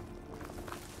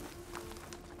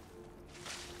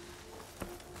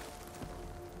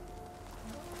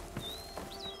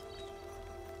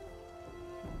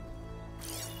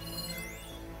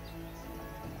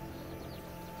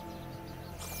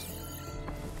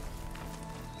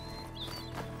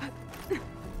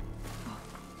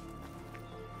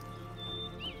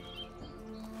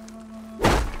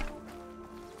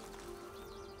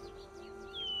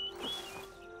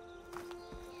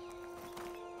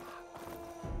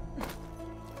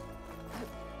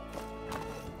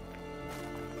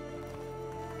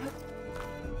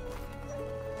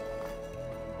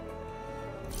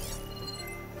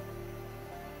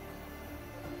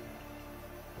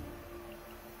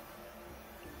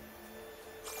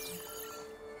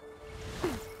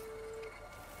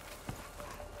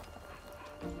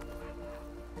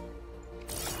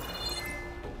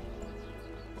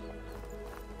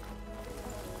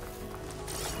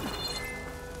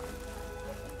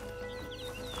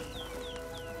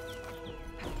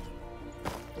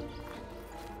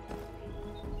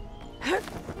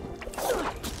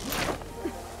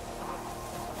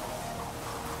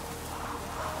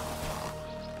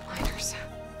 Miners.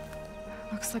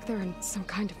 Looks like they're in some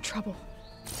kind of trouble.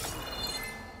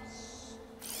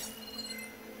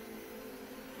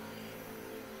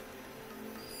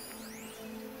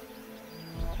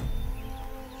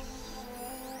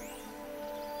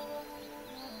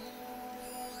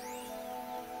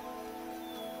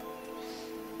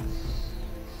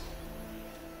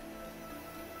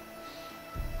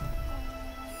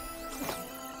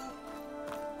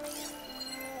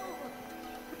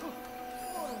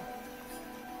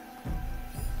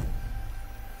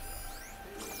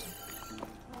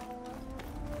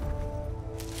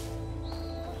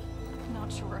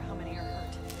 Not sure how many are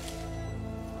hurt.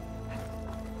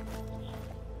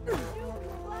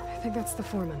 I think that's the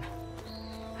foreman.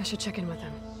 I should check in with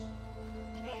him.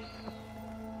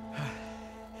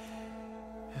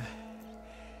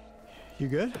 You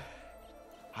good?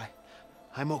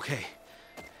 I'm okay.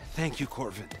 Thank you,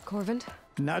 Corvin. Corvin?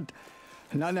 Not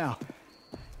now.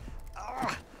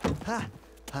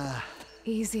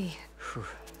 Easy.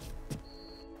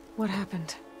 What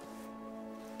happened?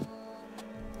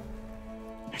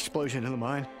 explosion in the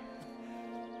mine.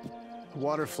 The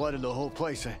water flooded the whole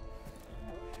place.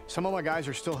 Some of my guys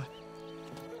are still...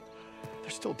 They're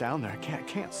still down there. I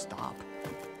can't stop.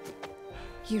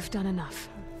 You've done enough.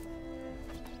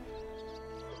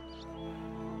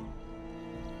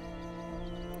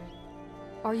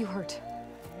 Are you hurt?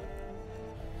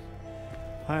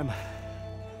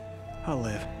 I'll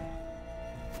live.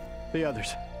 The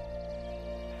others.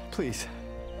 Please.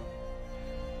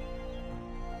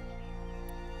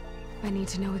 I need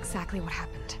to know exactly what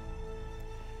happened.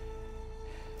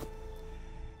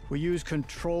 We used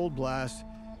controlled blast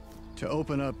to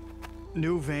open up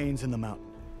new veins in the mountain.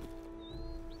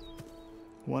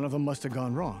 One of them must have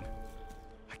gone wrong.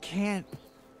 I can't...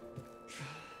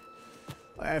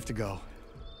 I have to go.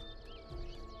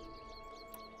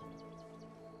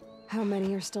 How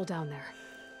many are still down there?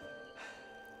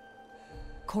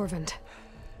 Corvand,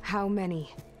 how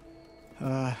many?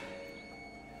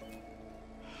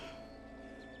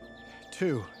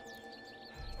 Two.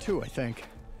 Two, I think.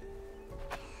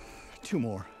 Two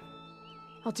more.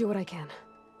 I'll do what I can.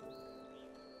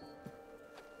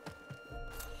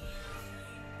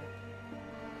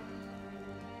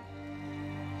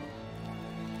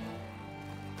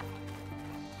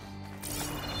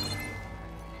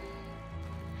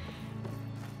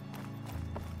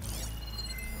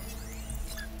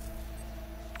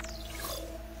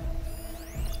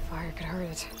 Fire could hurt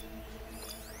it.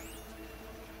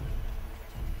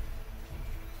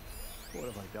 What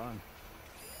have I done?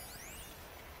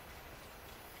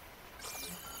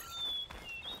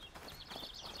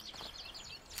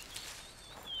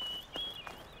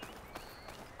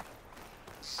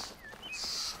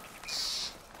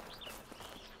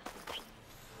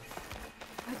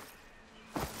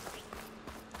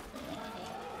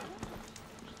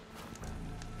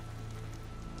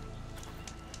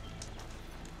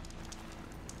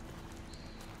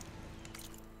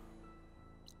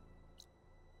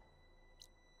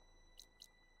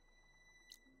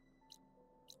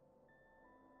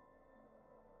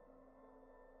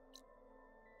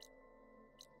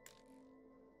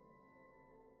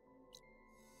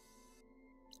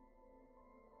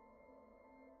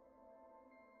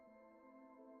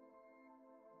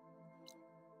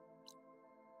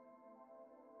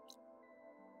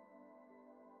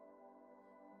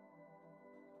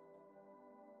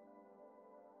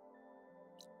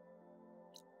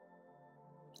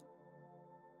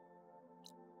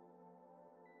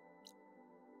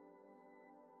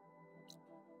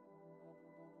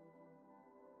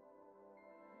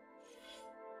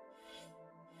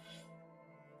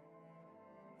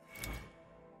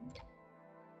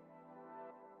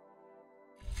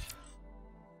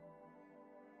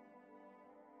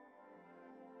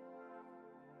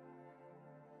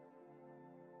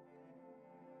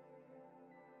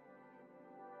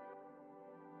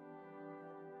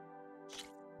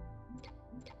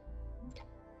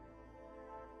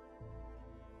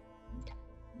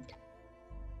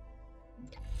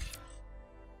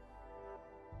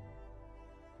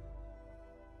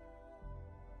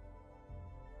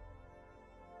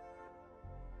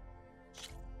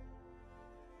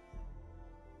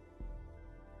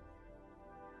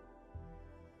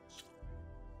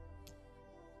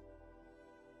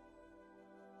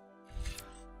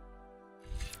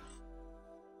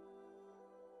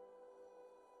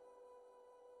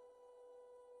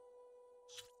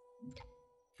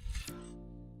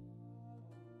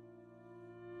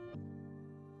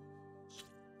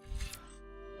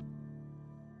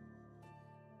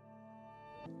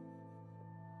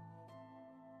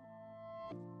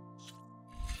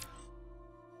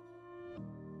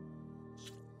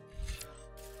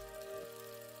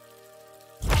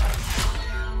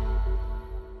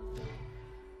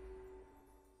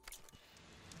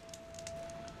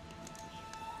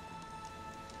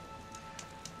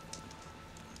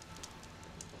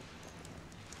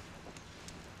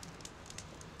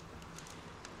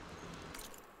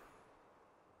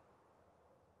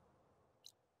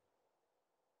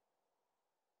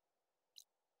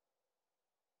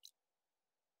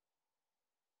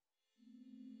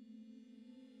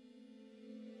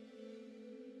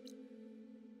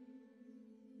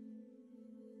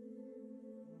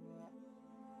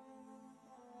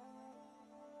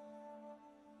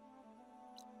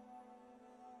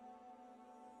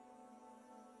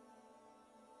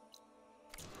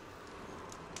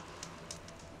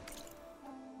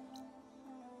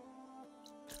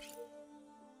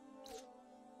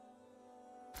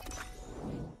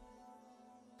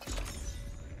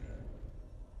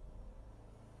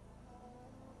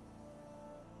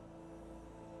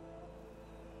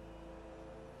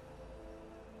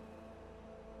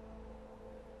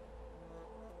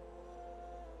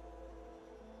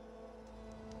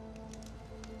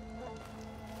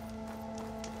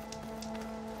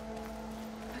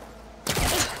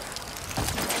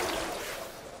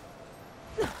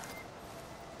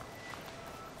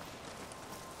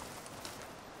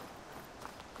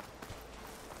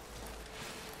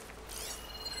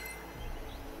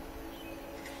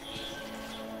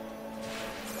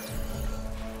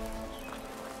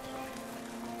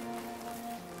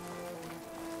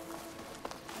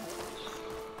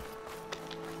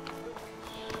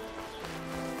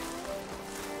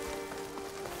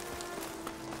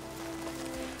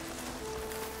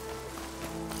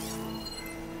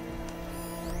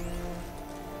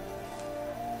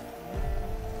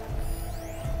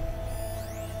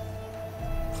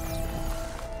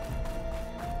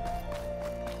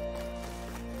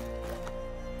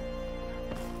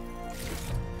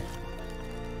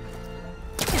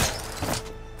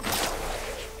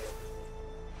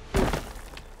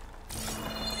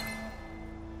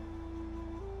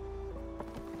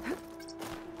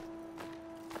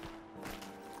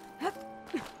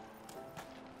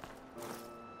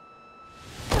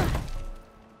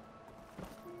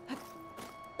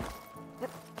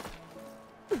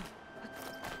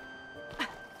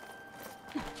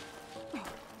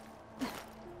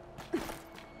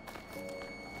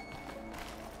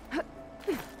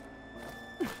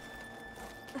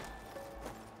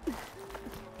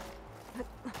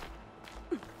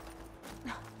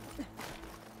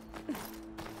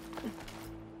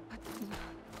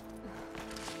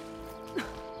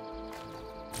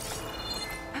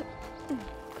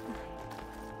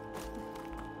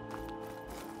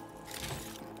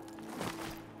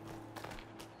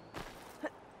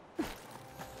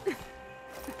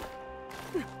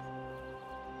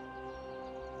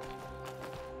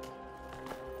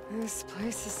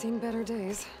 Ice has seen better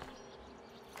days.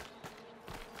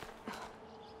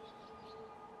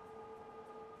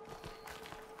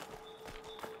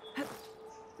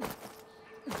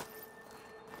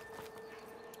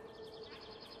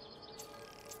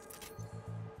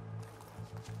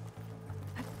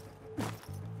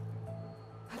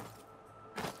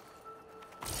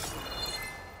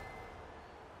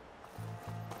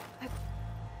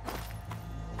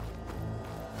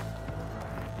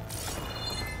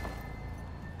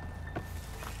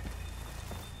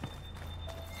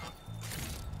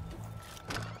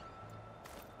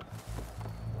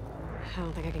 I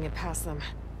don't think I can get past them.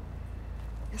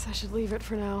 Guess I should leave it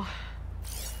for now.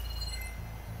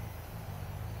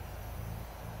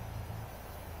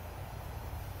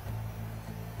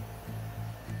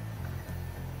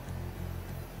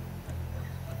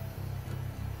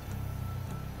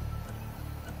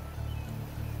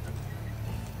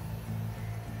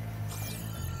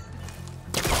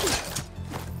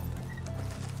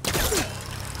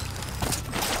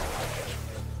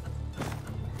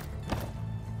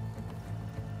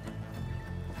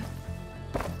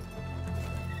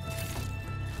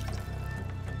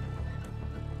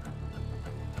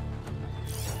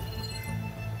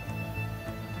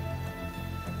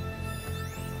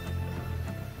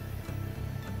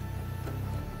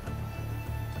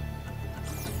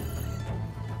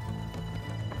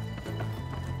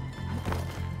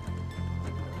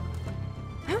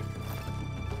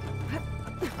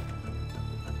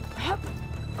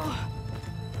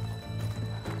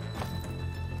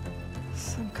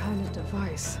 Some kind of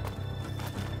device.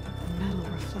 The metal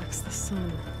reflects the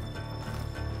sun.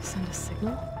 Send a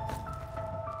signal?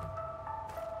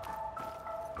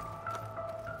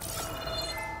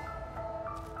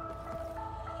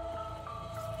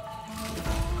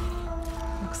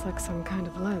 Looks like some kind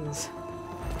of lens.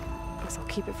 Guess I'll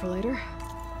keep it for later.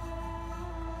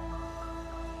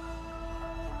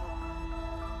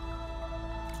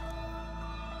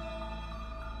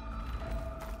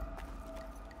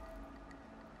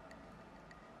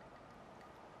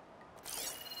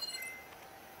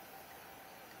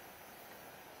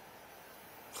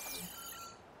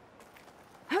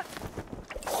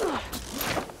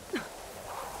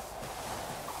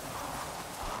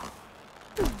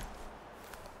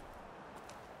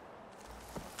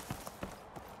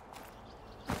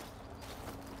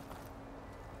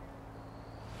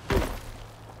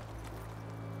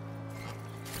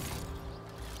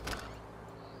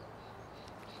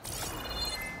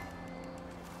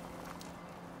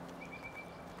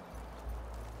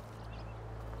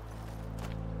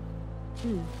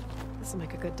 This'll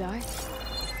make a good die.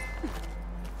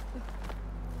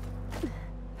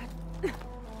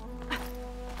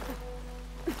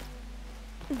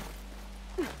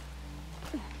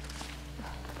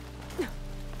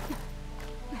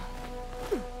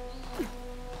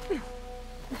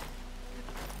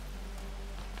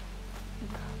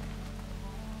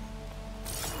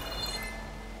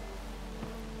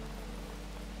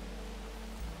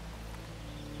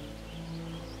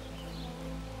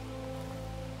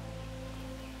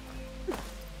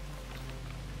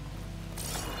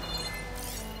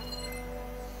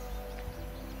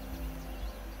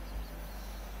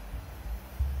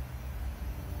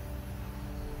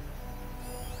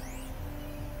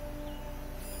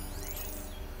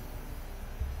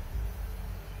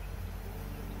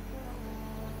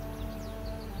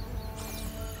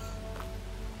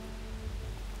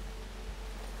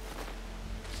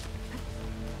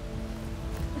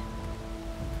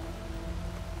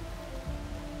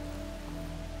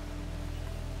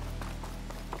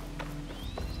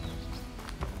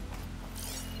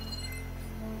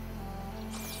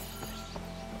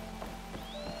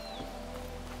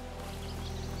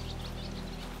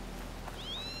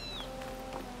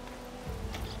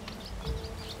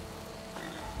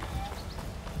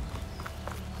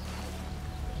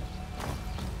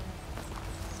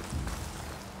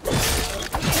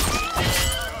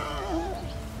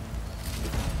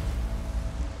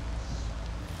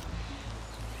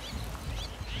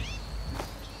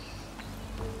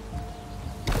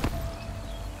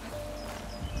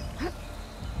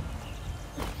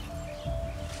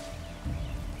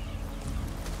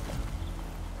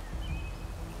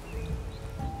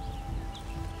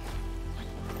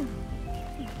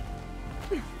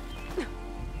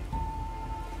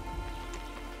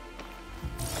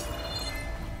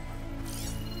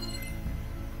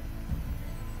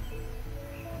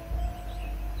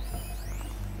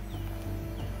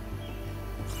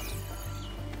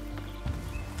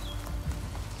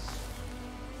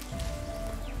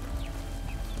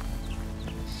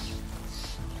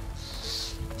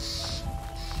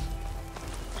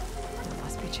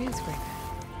 chain scrape.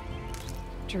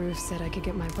 Drew said I could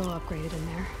get my bow upgraded in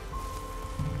there.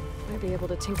 Might be able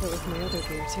to tinker with my other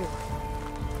gear, too.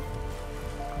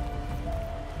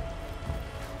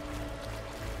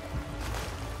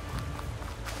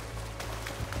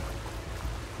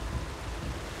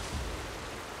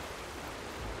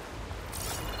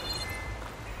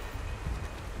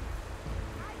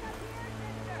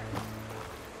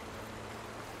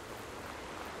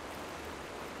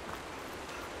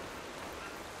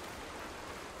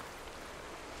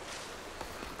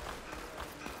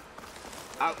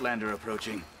 Outlander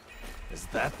approaching. Is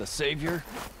that the Savior?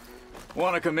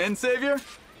 Wanna come in, Savior?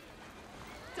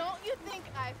 Don't you think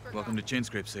I forgot? Welcome to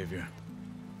Chainscrape, Savior.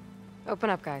 Open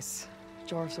up, guys.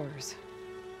 Jorv's orders.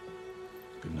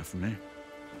 Good enough for me.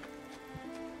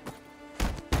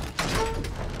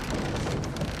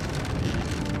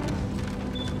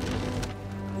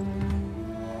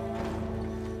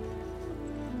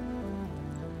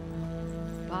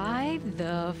 By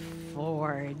the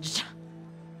Forge.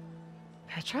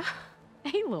 Petra?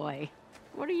 Aloy,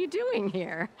 what are you doing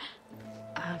here?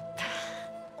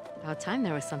 About time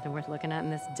there was something worth looking at in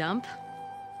this dump.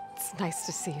 It's nice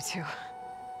to see you too.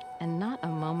 And not a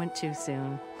moment too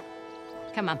soon.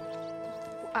 Come on.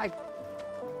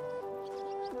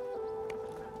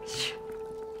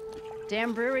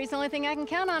 Damn brewery's the only thing I can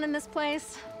count on in this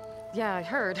place. Yeah, I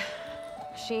heard.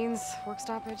 Machines, work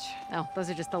stoppage. Oh, those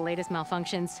are just the latest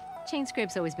malfunctions.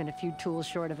 Chainscrape's always been a few tools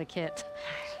short of a kit.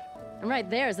 And right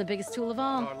there is the biggest tool of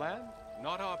all. Our land,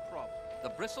 not our problem. The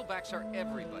bristlebacks are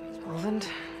everybody's problem. Roland?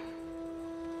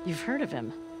 You've heard of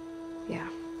him. Yeah.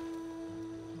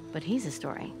 But he's a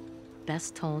story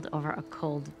best told over a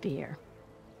cold beer.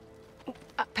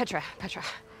 Petra.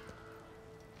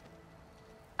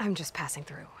 I'm just passing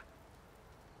through.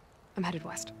 I'm headed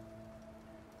west.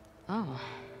 Oh.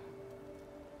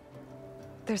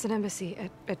 There's an embassy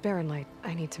at Barren Light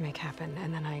I need to make happen,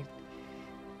 and then I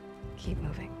keep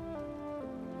moving.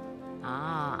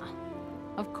 Ah,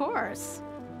 of course.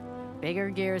 Bigger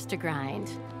gears to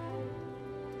grind.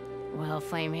 Well,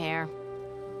 Flamehair,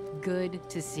 good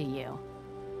to see you.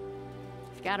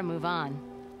 You've got to move on.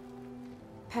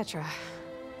 Petra.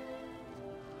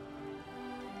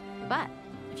 But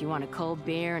if you want a cold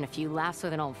beer and a few laughs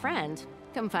with an old friend,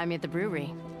 come find me at the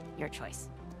brewery. Your choice.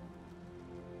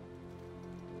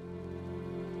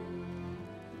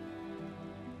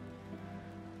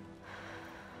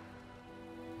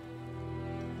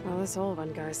 Well, this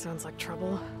Olvan guy sounds like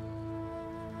trouble.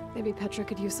 Maybe Petra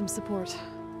could use some support.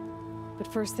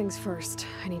 But first things first,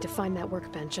 I need to find that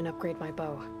workbench and upgrade my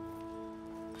bow.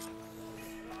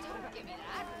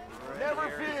 Never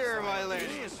fear, my lady.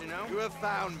 You have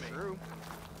found me. True.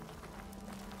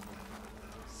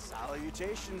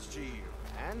 Salutations to you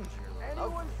and your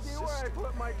anyone see where I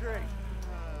put my drink?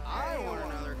 I want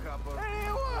another cup of.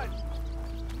 Anyone?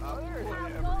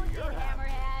 You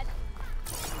hammerhead.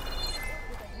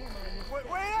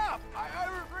 Wait up! I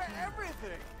regret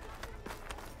everything.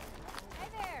 Hey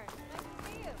there. Nice to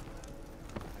see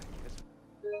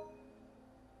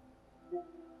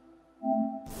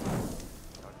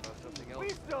you. We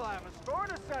still have a score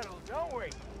to settle, don't we?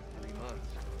 3 months.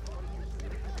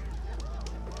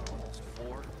 Almost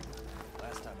 4.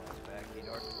 Last time I was back,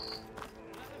 Adar.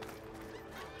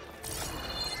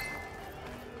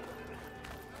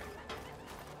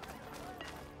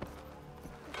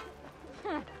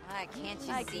 Can't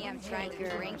you see I'm trying to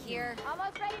drink here?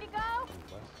 Almost ready to go?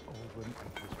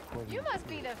 You must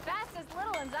be the fastest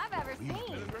little ones I've ever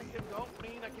seen. Don't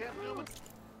mean I can't do it.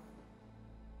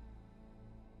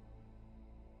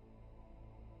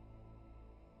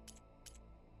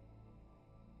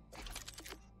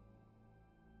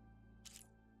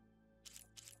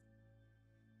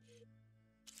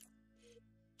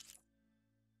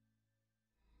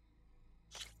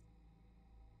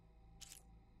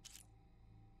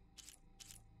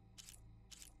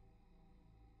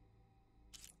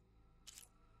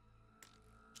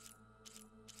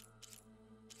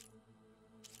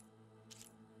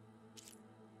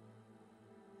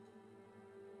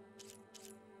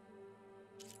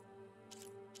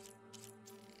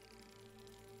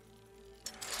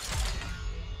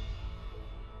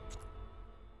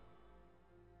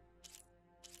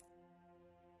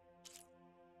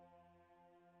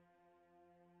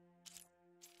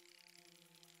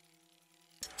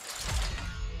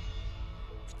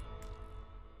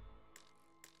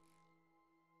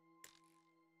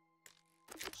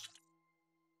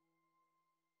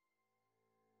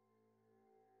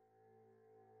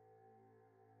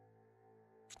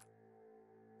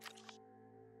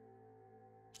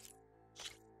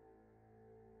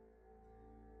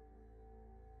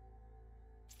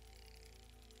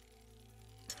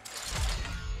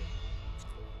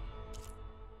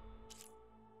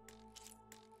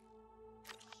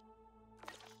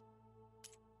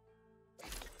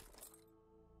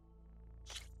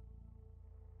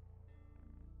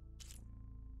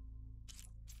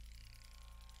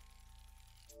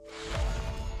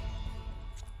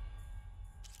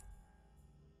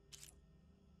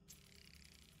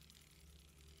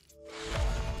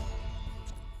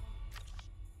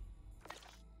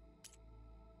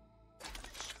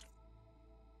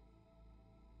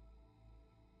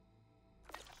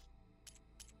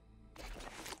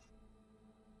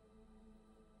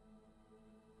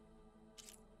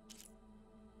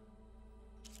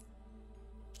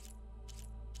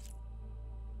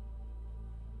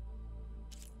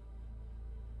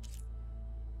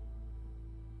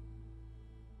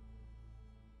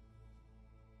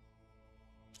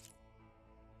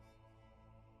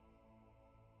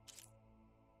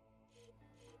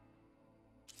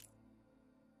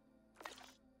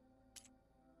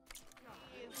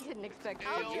 didn't expect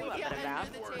I'll you keep up you and about.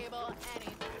 under the table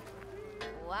anytime.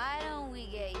 Why don't we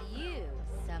get you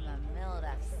some of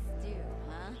Milduff's stew,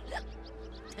 huh?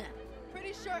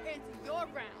 Pretty sure it's your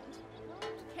round.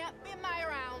 Can't be my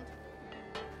round.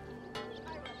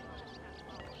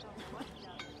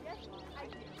 Yes, I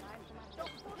did.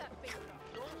 Don't pull that face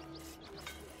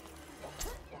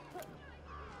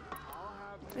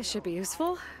This should be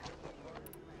useful.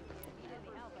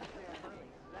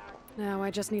 Now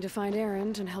I just need to find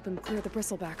Erend and help him clear the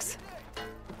bristlebacks.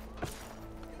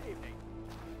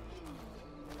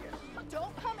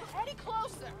 Don't come any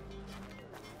closer.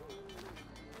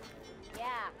 Yeah,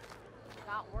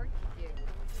 got work to do.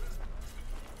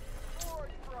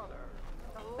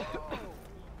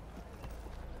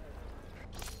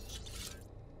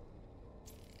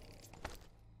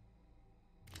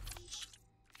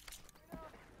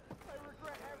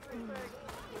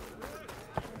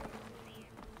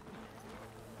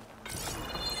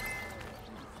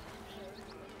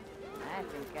 I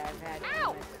think I've had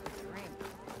Ow! too much to drink.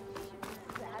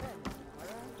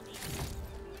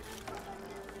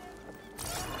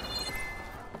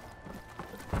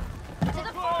 To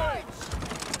the forge!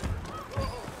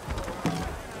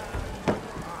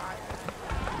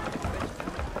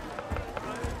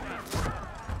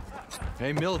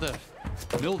 Hey, Milduff.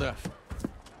 Milduff.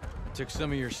 I took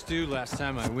some of your stew last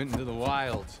time I went into the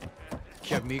wilds.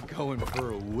 Kept me going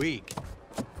for a week.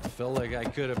 Felt like I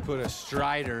could have put a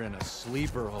strider in a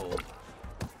sleeper hold.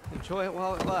 Enjoy it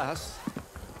while it lasts.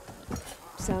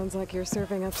 Sounds like you're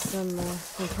serving up some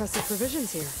impressive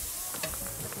provisions here.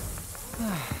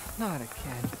 Not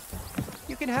again.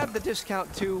 You can have the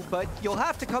discount too, but you'll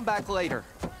have to come back later.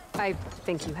 I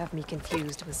think you have me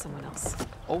confused with someone else.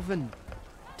 Oven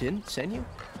didn't send you?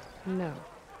 No.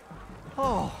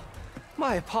 Oh,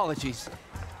 my apologies.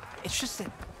 It's just that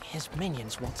his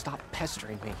minions won't stop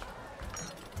pestering me.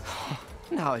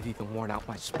 Now I've even worn out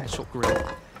my special grill.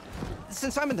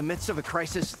 Since I'm in the midst of a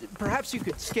crisis, perhaps you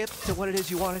could skip to what it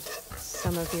is you wanted?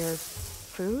 Some of your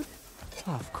food?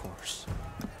 Of course.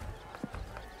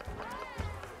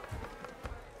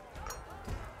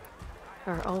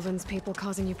 Are Ulvin's people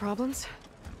causing you problems?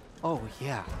 Oh,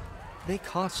 yeah. They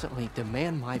constantly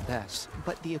demand my best,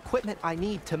 but the equipment I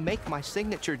need to make my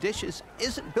signature dishes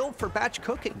isn't built for batch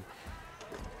cooking.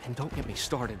 And don't get me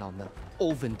started on the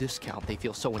Ulvin discount they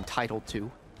feel so entitled to.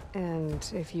 And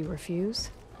if you refuse?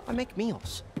 I make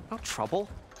meals, no trouble.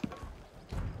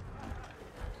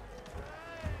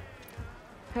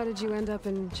 How did you end up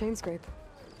in Chainscrape?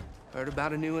 Heard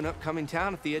about a new and upcoming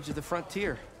town at the edge of the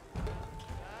frontier.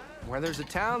 Where there's a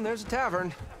town, there's a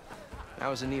tavern. I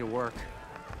was in need of work.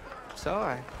 So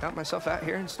I got myself out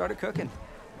here and started cooking.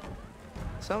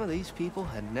 Some of these people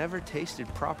had never tasted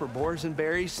proper boars and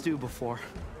berries stew before.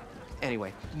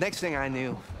 Anyway, next thing I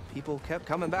knew, people kept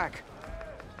coming back.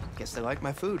 Guess they liked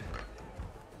my food.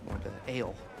 Or the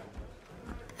ale.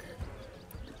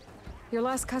 Your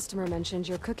last customer mentioned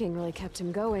your cooking really kept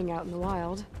him going out in the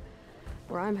wild.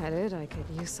 Where I'm headed, I could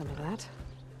use some of that.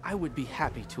 I would be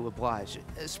happy to oblige,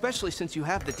 especially since you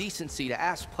have the decency to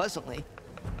ask pleasantly.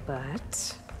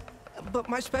 But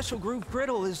my special groove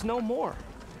griddle is no more.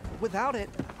 Without it,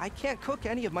 I can't cook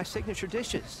any of my signature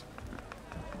dishes.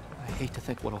 I hate to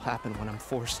think what'll happen when I'm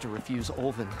forced to refuse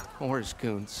Ulvin or his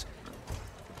goons.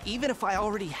 Even if I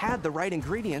already had the right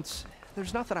ingredients,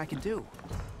 there's nothing I can do.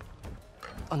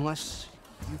 Unless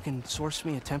you can source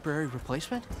me a temporary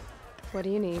replacement? What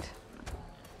do you need?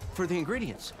 For the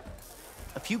ingredients,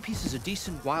 a few pieces of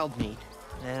decent wild meat,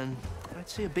 and I'd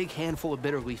say a big handful of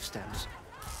bitter leaf stems.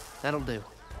 That'll do.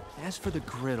 As for the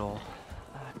griddle,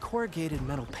 a corrugated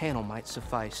metal panel might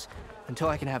suffice until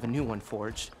I can have a new one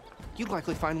forged. You'd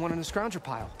likely find one in a scrounger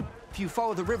pile, if you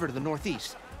follow the river to the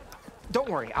northeast. Don't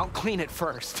worry, I'll clean it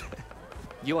first.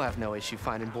 You'll have no issue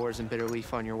finding boars and bitter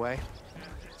leaf on your way.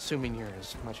 Assuming you're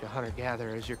as much a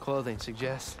hunter-gatherer as your clothing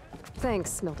suggests.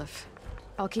 Thanks, Milduff.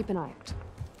 I'll keep an eye out.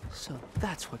 So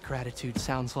that's what gratitude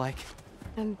sounds like.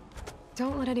 And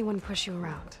don't let anyone push you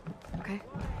around, okay?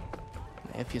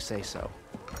 If you say so.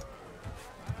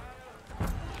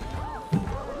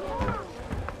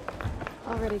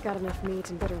 Already got enough meat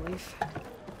and bitter leaf.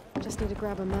 Just need to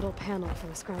grab a metal panel from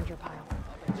the scrounger pile.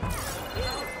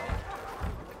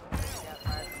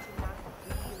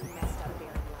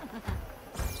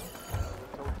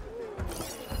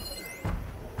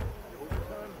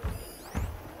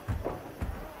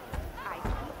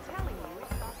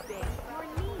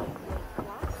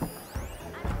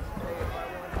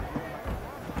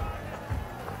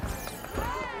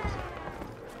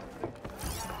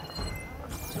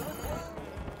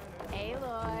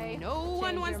 No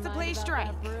one wants to play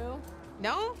strike.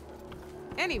 No?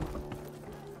 Anyone?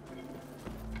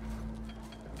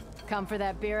 Come for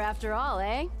that beer after all,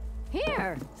 eh?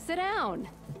 Here, sit down.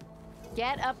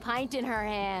 Get a pint in her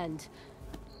hand.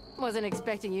 Wasn't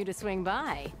expecting you to swing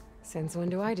by. Since when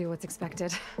do I do what's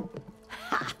expected?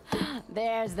 Ha!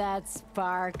 There's that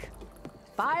spark.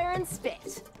 Fire and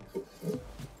spit.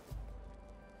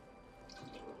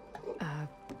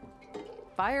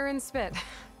 Fire and spit.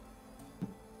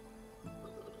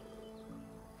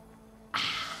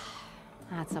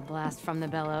 That's a blast from the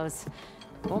bellows.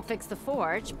 Won't fix the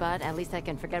forge, but at least I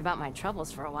can forget about my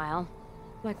troubles for a while.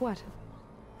 Like what?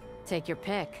 Take your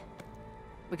pick.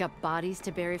 We got bodies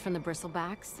to bury from the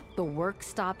bristlebacks, the work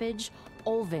stoppage,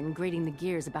 Olvin grating the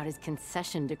gears about his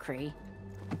concession decree.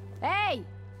 Hey!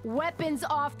 Weapons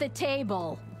off the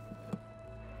table!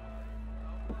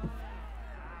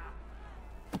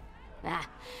 Ah,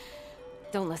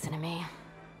 don't listen to me.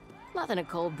 Nothing a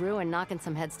cold brew and knocking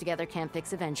some heads together can't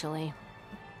fix eventually.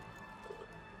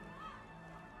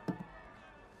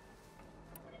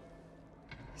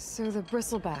 So the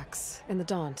bristlebacks in the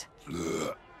Daunt.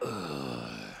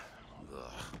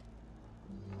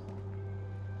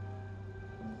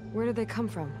 Where did they come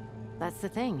from? That's the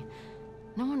thing.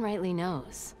 No one rightly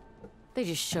knows. They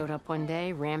just showed up one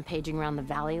day, rampaging around the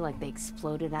valley like they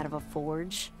exploded out of a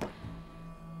forge.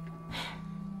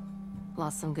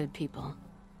 Lost some good people.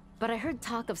 But I heard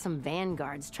talk of some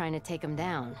vanguards trying to take them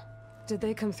down. Did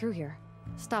they come through here?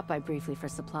 Stopped by briefly for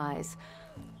supplies.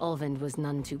 Olvind was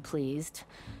none too pleased.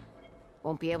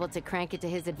 Won't be able to crank it to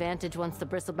his advantage once the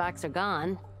bristlebacks are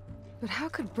gone. But how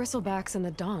could bristlebacks and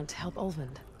the Daunt help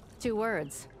Olvind? 2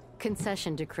 words.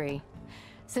 Concession decree.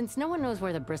 Since no one knows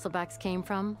where the bristlebacks came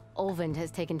from, Olvind has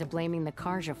taken to blaming the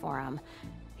Karja for him.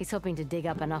 He's hoping to dig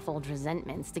up enough old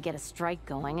resentments to get a strike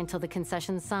going until the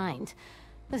concession's signed.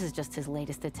 This is just his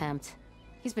latest attempt.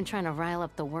 He's been trying to rile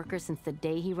up the workers since the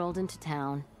day he rolled into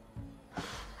town.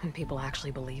 And people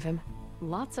actually believe him?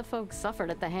 Lots of folks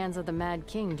suffered at the hands of the Mad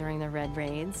King during the Red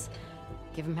Raids.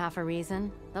 Give him half a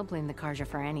reason, they'll blame the Karja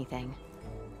for anything.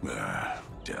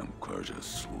 Damn Karja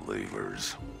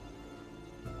slavers.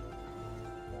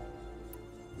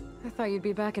 I thought you'd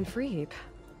be back in Freeheap.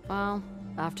 Well,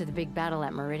 after the big battle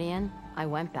at Meridian, I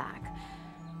went back.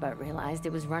 But realized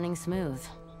it was running smooth.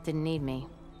 Didn't need me.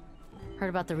 Heard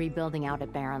about the rebuilding out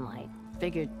at Barren Light.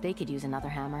 Figured they could use another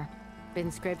hammer.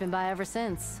 Been scraping by ever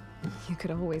since. You could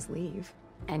always leave.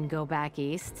 And go back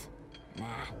east? Nah.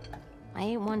 I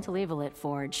ain't one to leave a lit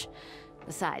forge.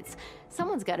 Besides,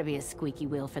 someone's gotta be a squeaky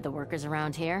wheel for the workers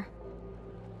around here.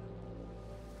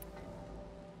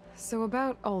 So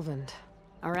about Olvind.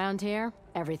 Around here,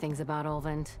 everything's about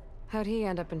Olvind. How'd he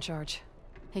end up in charge?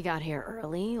 He got here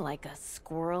early, like a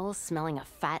squirrel smelling a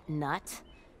fat nut.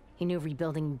 He knew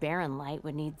rebuilding Barren Light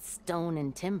would need stone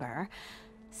and timber.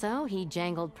 So he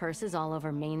jangled purses all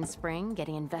over Mainspring,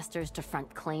 getting investors to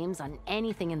front claims on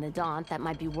anything in the Daunt that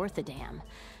might be worth a damn.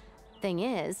 Thing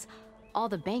is, all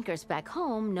the bankers back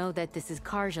home know that this is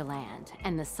Karja land,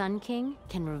 and the Sun King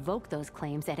can revoke those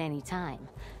claims at any time.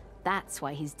 That's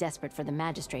why he's desperate for the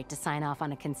magistrate to sign off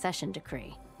on a concession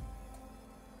decree.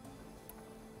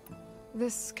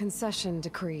 This concession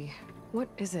decree, what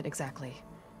is it exactly?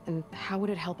 And how would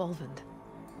it help Olvind?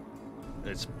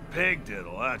 It's pig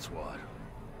diddle, that's what.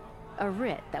 A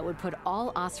writ that would put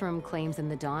all Osram claims in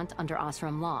the Daunt under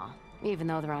Osram law, even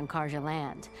though they're on Karja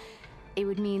land. It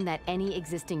would mean that any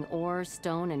existing ore,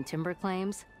 stone, and timber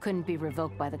claims couldn't be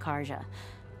revoked by the Karja.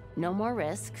 No more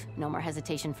risk, no more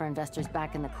hesitation for investors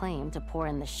back in the claim to pour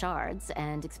in the shards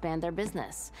and expand their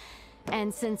business.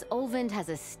 And since Olvind has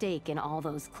a stake in all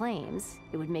those claims,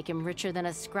 it would make him richer than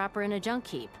a scrapper in a junk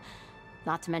heap.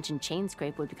 Not to mention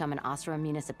Chainscrape would become an Osram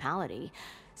municipality,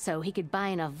 so he could buy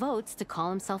enough votes to call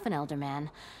himself an elderman.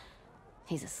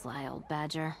 He's a sly old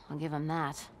badger, I'll give him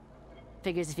that.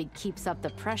 Figures if he keeps up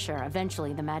the pressure,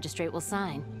 eventually the magistrate will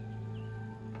sign.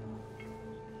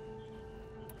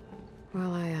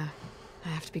 Well, I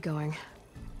have to be going.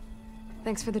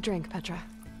 Thanks for the drink, Petra.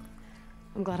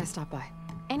 I'm glad I stopped by.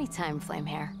 Anytime,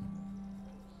 Flamehair.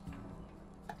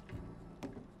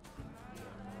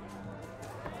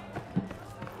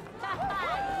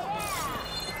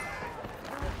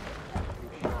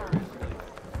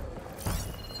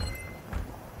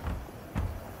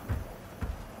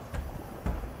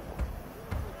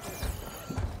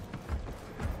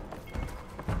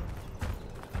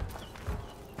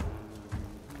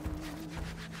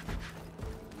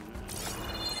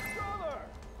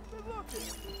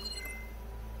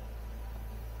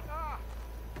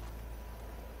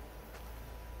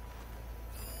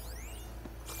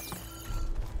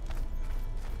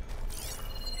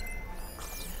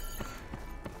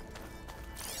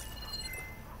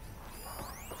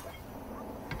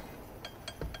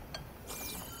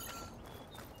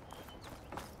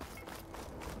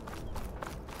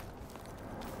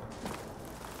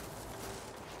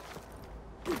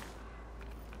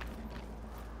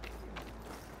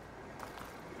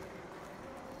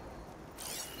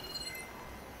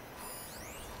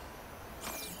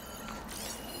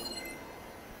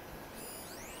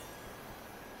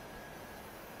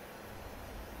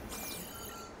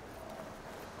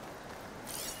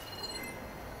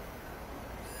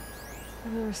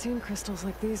 I've never seen crystals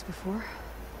like these before.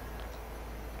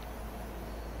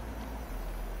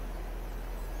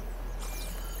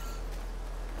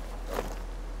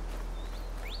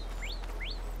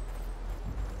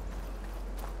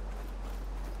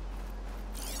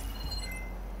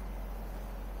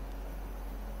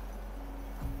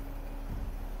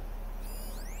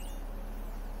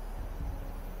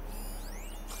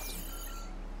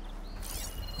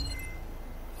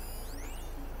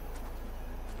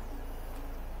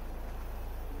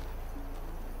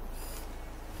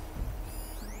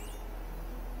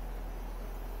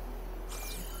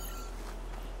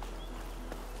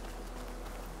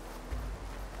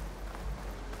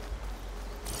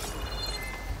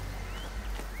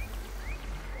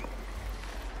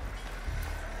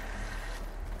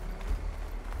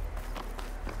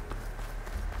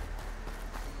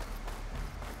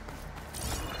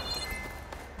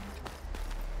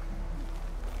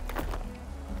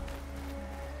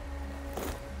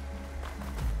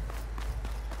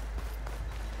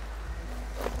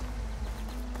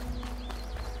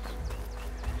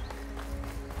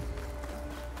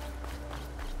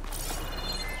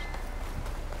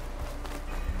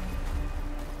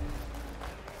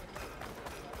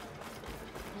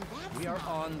 We are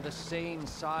on the same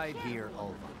side here,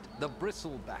 Ulvund. The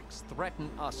bristlebacks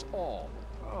threaten us all.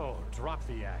 Oh, drop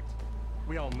the act.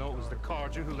 We all know it was the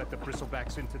Carja who let the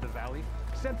bristlebacks into the valley,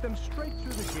 sent them straight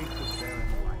through the gates of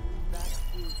Barren Light. That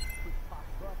is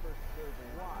proper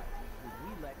serving. Why would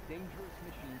we let dangerous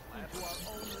machines into our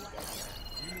own land?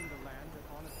 You mean the land that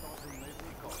honest Autumn lives in?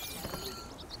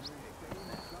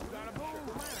 Gotta move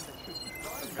land that should be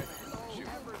guarded.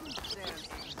 Ever since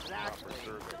exactly.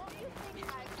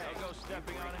 I'll go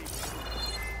stepping on it.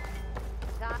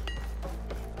 Stop.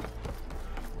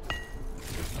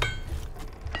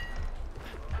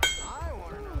 I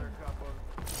want another cup of...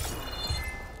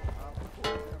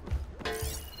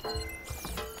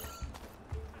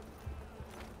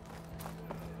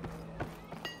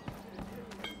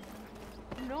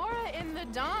 Nora in the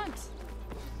Daunt.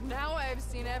 Now I've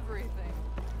seen everything.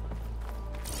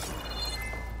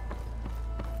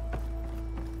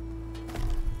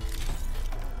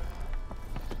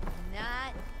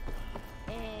 Not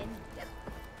in the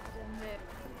mood.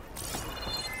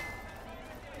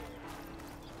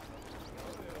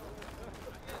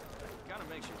 Kinda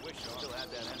makes you wish you still had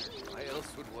that energy. Why else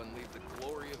would one leave the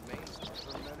glory of Main Street?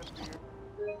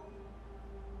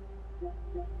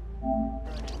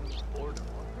 Boredom.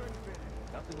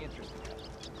 Nothing interesting.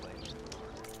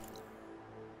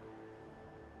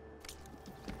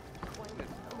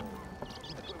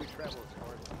 That's why we travel as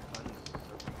far as the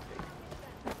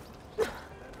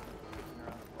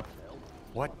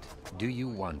What do you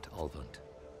want, Ulvund?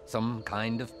 Some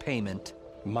kind of payment?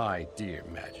 My dear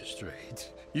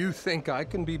magistrate, you think I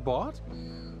can be bought?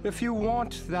 If you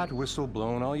want that whistle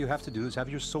blown, all you have to do is have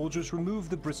your soldiers remove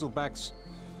the bristlebacks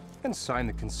and sign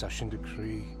the concession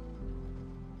decree.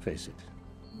 Face it,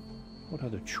 what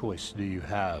other choice do you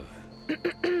have?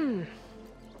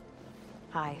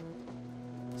 Hi.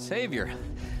 Savior,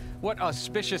 what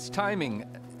auspicious timing.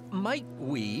 Might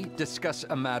we discuss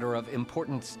a matter of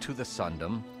importance to the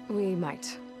Sundom? We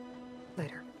might.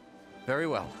 Later. Very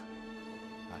well.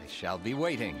 I shall be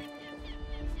waiting.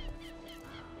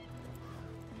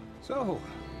 So,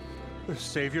 the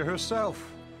savior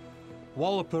herself.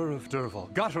 Walloper of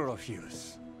Derval, gutter of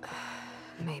youth.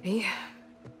 Maybe.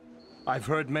 I've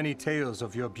heard many tales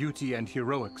of your beauty and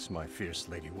heroics, my fierce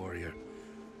lady warrior.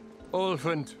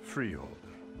 Ulvund Freehold,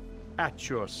 at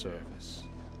your service.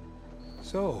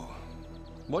 So,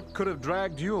 what could have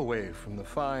dragged you away from the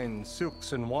fine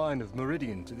silks and wine of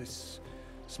Meridian to this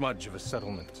smudge of a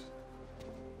settlement?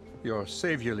 Your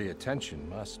saviorly attention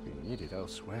must be needed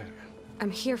elsewhere. I'm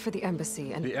here for the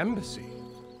embassy and... The embassy?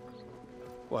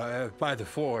 Why, by the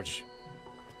forge.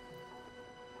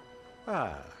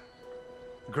 Ah.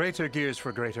 Greater gears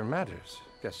for greater matters.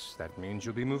 Guess that means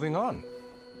you'll be moving on.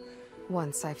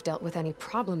 Once I've dealt with any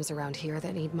problems around here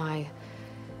that need my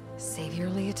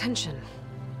saviorly attention.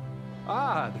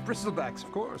 Ah, the bristlebacks,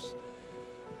 of course.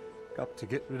 Got to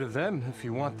get rid of them if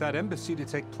you want that embassy to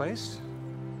take place.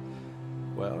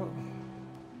 Well,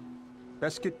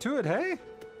 best get to it, hey?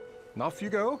 And off you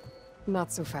go.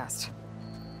 Not so fast.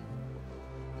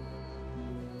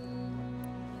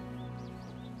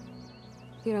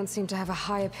 You don't seem to have a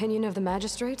high opinion of the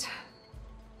magistrate?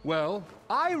 Well,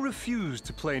 I refuse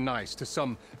to play nice to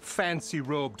some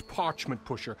fancy-robed parchment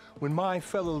pusher when my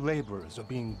fellow laborers are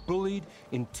being bullied,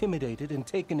 intimidated, and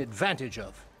taken advantage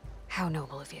of. How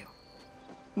noble of you.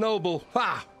 Noble?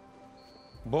 Ha!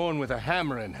 Born with a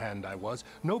hammer in hand, I was.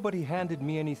 Nobody handed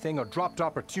me anything or dropped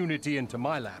opportunity into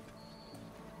my lap.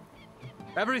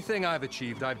 Everything I've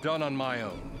achieved, I've done on my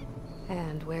own.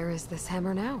 And where is this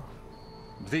hammer now?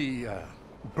 The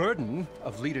burden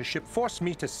of leadership forced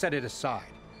me to set it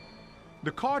aside.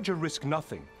 The Carja risk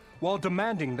nothing, while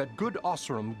demanding that good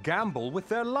Oseram gamble with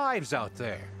their lives out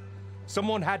there.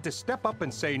 Someone had to step up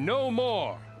and say no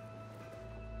more.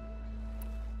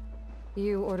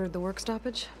 You ordered the work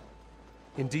stoppage?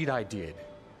 Indeed I did.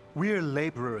 We're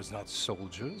laborers, not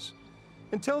soldiers.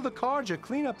 Until the Carja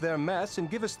clean up their mess and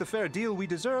give us the fair deal we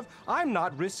deserve, I'm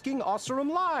not risking Oseram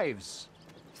lives.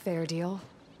 Fair deal?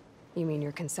 You mean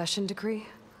your concession decree?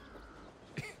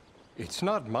 It's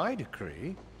not my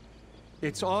decree.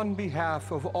 It's on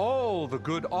behalf of all the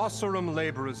good Oseram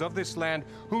laborers of this land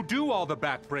who do all the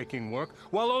back-breaking work,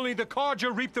 while only the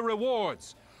Carja reap the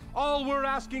rewards. All we're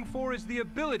asking for is the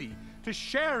ability to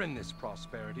share in this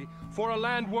prosperity for a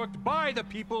land worked by the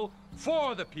people,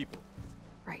 for the people.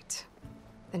 Right.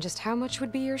 Then just how much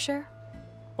would be your share?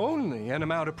 Only an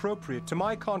amount appropriate to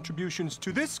my contributions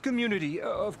to this community,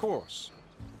 of course.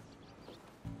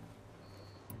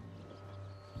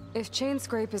 If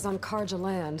Chainscrape is on Carja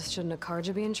land, shouldn't a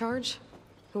Carja be in charge?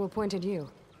 Who appointed you?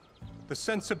 The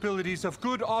sensibilities of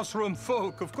good Oseram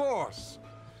folk, of course.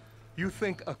 You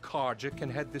think a Carja can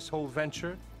head this whole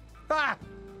venture? Ah!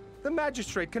 The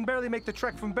magistrate can barely make the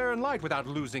trek from Barren Light without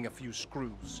losing a few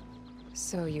screws.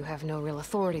 So you have no real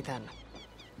authority then?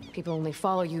 People only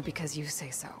follow you because you say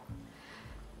so.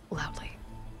 Loudly.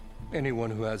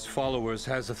 Anyone who has followers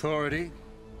has authority.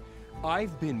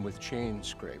 I've been with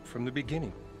Chainscrape from the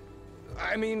beginning.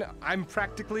 I mean, I'm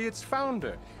practically its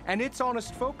founder, and its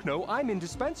honest folk know I'm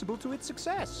indispensable to its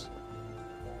success.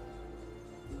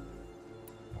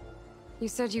 You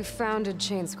said you founded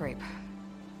Chainscrape.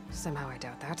 Somehow I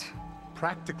doubt that.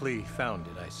 Practically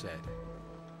founded, I said.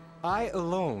 I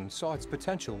alone saw its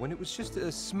potential when it was just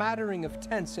a smattering of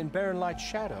tents in Barren Light's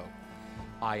shadow.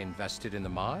 I invested in the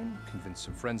mine, convinced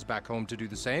some friends back home to do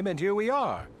the same, and here we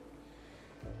are.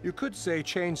 You could say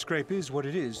Chainscrape is what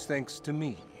it is thanks to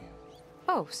me.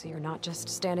 Oh, so you're not just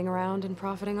standing around and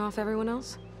profiting off everyone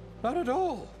else? Not at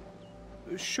all.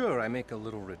 Sure, I make a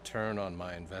little return on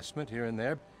my investment here and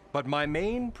there, but my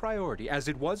main priority, as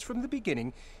it was from the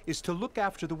beginning, is to look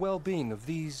after the well-being of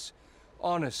these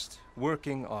honest,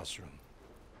 working Oseram.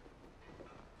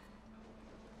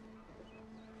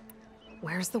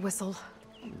 Where's the whistle?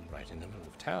 Right in the middle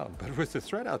of town, but with the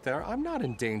threat out there, I'm not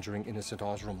endangering innocent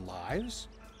Oseram lives.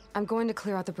 I'm going to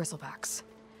clear out the bristlebacks.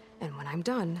 And when I'm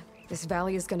done, this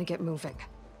valley is going to get moving.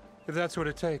 If that's what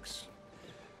it takes.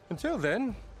 Until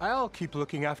then, I'll keep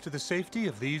looking after the safety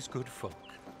of these good folk.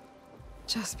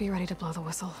 Just be ready to blow the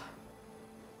whistle.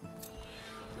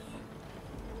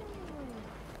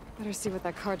 Better see what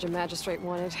that Carja magistrate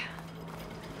wanted.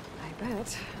 I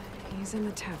bet he's in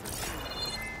the tavern.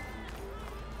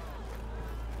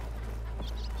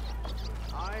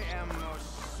 I am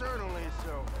most certainly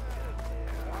so.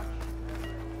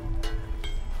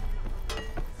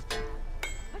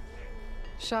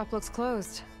 Shop looks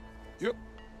closed. Yep.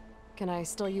 Can I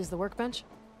still use the workbench?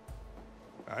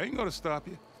 I ain't gonna stop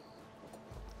you.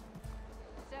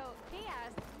 So, he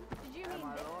asked, did you mean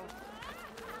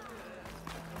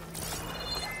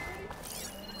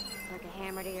Like a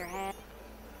hammer to your head.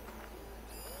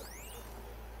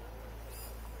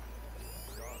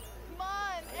 Come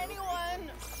on, anyone!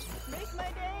 Make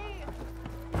my day!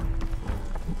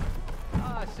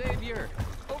 Ah, Savior!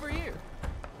 Over here!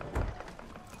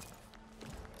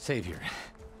 Savior,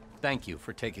 thank you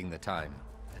for taking the time,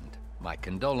 and my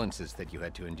condolences that you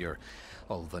had to endure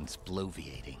Ulvin's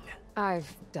bloviating.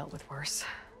 I've dealt with worse.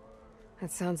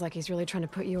 It sounds like he's really trying to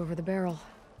put you over the barrel.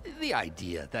 The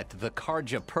idea that the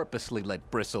Carja purposely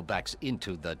let bristlebacks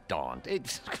into the Daunt,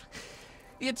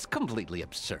 it's completely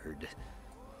absurd.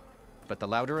 But the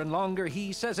louder and longer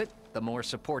he says it, the more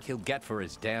support he'll get for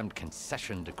his damned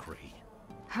concession decree.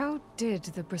 How did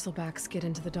the bristlebacks get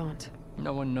into the Daunt?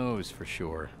 No one knows for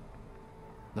sure.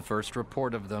 The first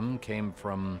report of them came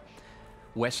from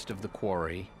west of the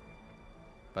quarry.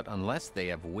 But unless they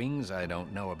have wings I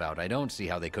don't know about, I don't see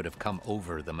how they could have come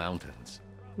over the mountains.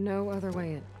 No other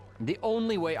way in. The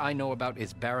only way I know about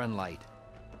is Barren Light.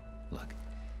 Look,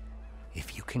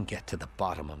 if you can get to the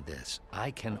bottom of this,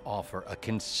 I can offer a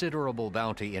considerable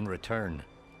bounty in return.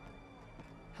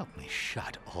 Help me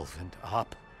shut Ulvin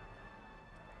up.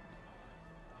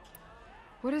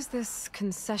 What is this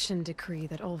concession decree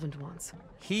that Ulvund wants?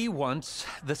 He wants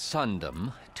the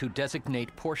Sundom to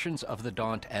designate portions of the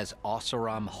Daunt as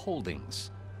Oseram holdings.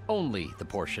 Only the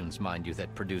portions, mind you,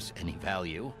 that produce any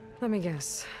value. Let me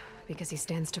guess. Because he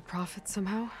stands to profit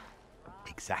somehow?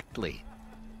 Exactly.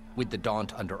 With the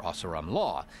Daunt under Oseram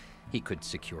law, He could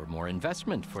secure more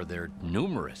investment for their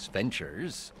numerous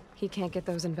ventures. He can't get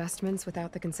those investments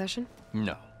without the concession?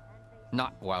 No.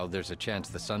 Not while there's a chance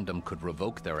the Sundom could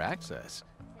revoke their access.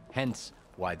 Hence,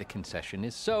 why the concession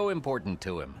is so important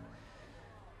to him.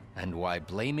 And why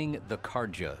blaming the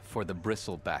Karja for the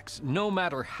bristlebacks, no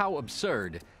matter how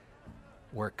absurd,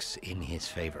 works in his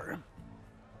favor.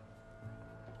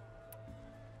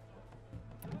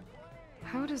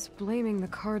 How does blaming the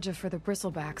Karja for the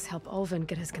bristlebacks help Ulvin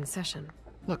get his concession?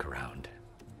 Look around.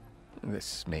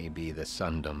 This may be the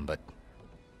Sundom, but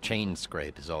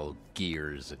Chainscrape is all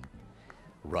gears and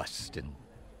rust and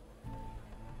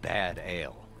bad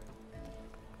ale.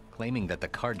 Claiming that the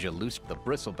Karja loosed the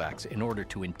bristlebacks in order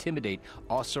to intimidate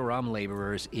Oseram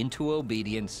laborers into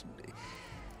obedience.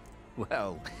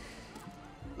 Well,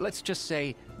 let's just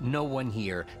say no one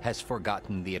here has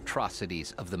forgotten the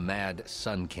atrocities of the Mad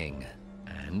Sun King.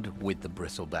 And with the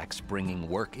bristlebacks bringing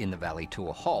work in the valley to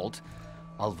a halt,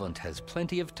 Ulvund has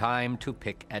plenty of time to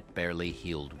pick at barely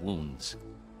healed wounds.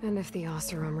 And if the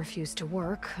Oseram refuse to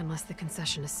work, unless the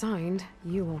concession is signed,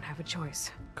 you won't have a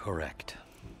choice. Correct.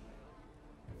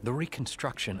 The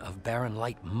reconstruction of Barren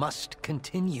Light must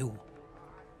continue.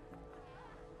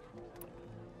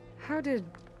 How did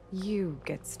you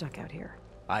get stuck out here?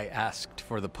 I asked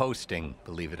for the posting,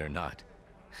 believe it or not.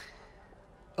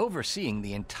 Overseeing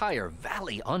the entire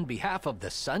valley on behalf of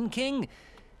the Sun King?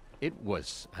 It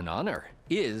was an honor.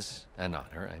 Is an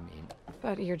honor, I mean.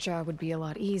 But your job would be a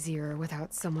lot easier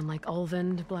without someone like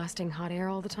Ulvund blasting hot air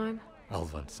all the time?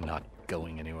 Ulvund's not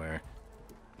going anywhere.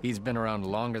 He's been around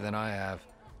longer than I have.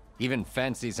 Even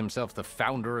fancies himself the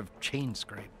founder of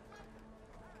Chainscrape.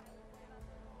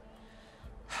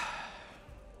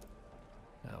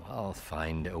 Now, I'll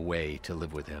find a way to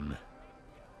live with him.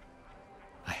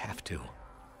 I have to.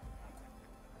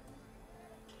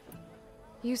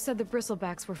 You said the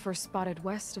bristlebacks were first spotted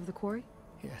west of the quarry?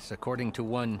 Yes, according to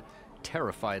one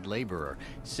terrified laborer,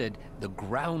 said the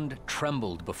ground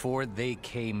trembled before they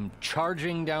came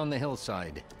charging down the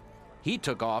hillside. He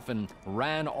took off and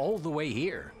ran all the way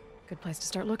here. Good place to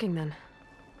start looking, then.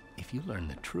 If you learn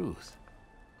the truth,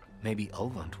 maybe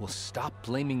Ulvund will stop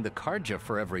blaming the Karja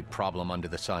for every problem under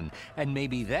the sun, and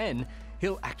maybe then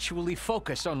he'll actually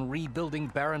focus on rebuilding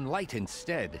Barren Light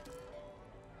instead.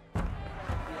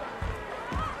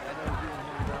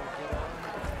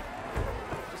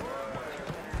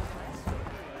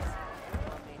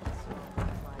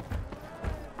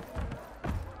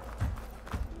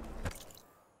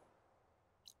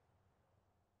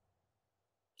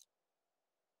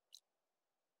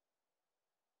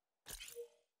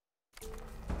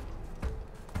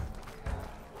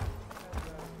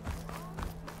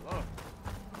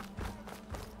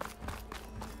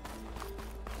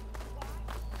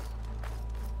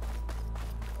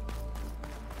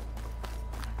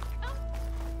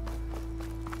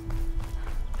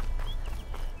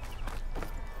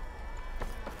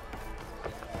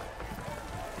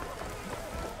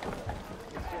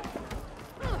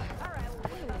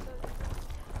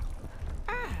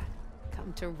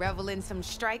 To revel in some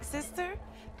strike, sister?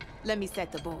 Let me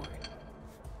set the board.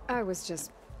 I was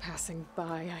just passing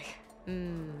by.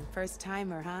 First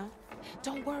timer, huh?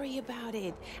 Don't worry about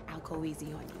it. I'll go easy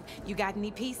on you. You got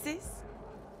any pieces?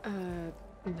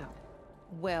 No.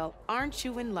 Well, aren't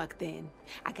you in luck then?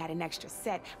 I got an extra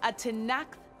set, a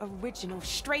Tanakh original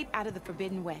straight out of the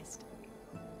Forbidden West.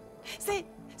 Sit.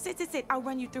 I'll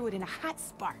run you through it in a hot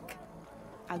spark.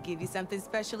 I'll give you something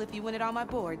special if you win it on my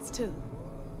boards, too.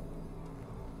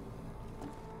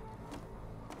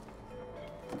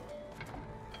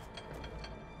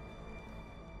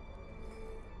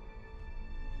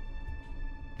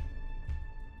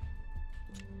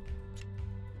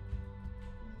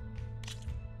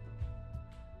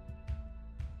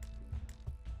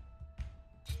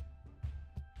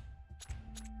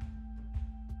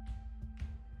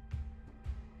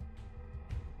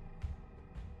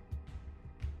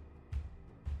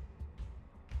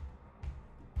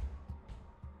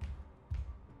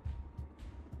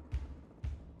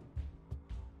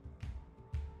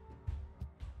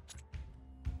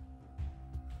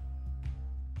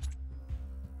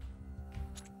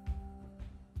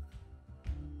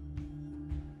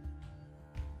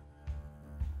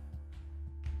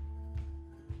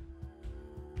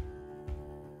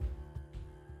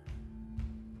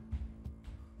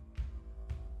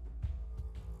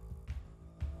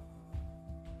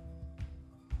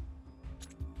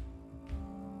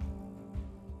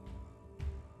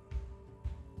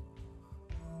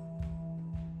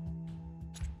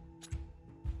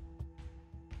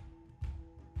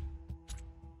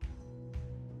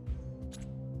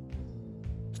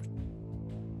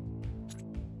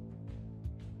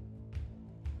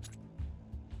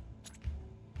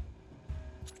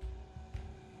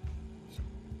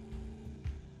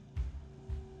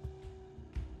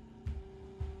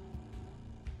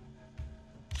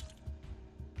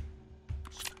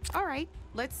 All right,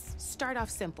 let's start off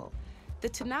simple. The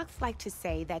Tanakh like to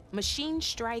say that Machine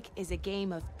Strike is a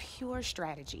game of pure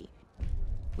strategy.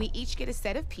 We each get a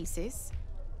set of pieces.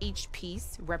 Each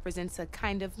piece represents a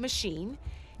kind of machine,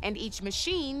 and each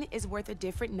machine is worth a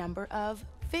different number of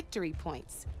victory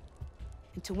points.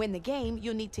 And to win the game,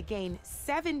 you'll need to gain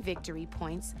 7 victory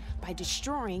points by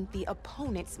destroying the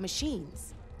opponent's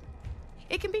machines.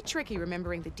 It can be tricky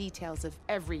remembering the details of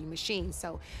every machine,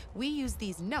 so we use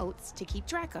these notes to keep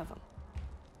track of them.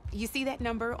 You see that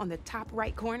number on the top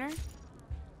right corner?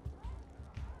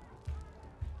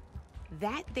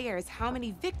 That there is how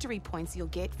many victory points you'll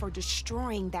get for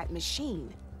destroying that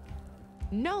machine.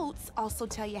 Notes also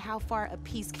tell you how far a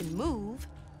piece can move,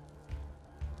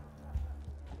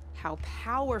 how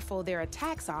powerful their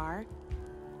attacks are,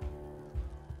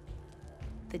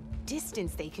 the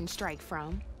distance they can strike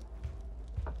from,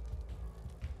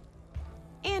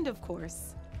 and of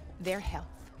course, their health.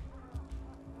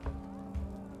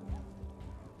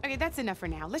 Okay, that's enough for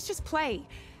now. Let's just play.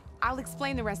 I'll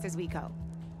explain the rest as we go.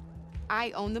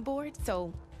 I own the board,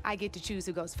 so I get to choose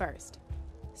who goes first.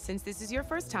 Since this is your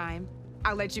first time,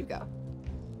 I'll let you go.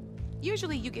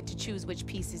 Usually you get to choose which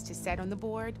pieces to set on the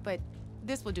board, but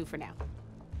this will do for now.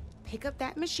 Pick up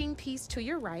that machine piece to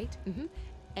your right,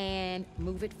 and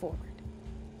move it forward.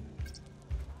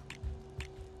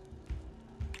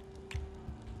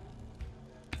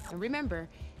 And remember,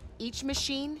 each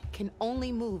machine can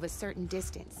only move a certain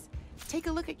distance. Take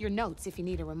a look at your notes if you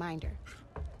need a reminder.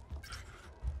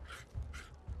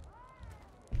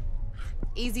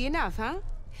 Easy enough, huh?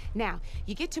 Now,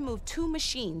 you get to move 2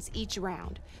 machines each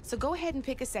round, so go ahead and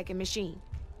pick a second machine.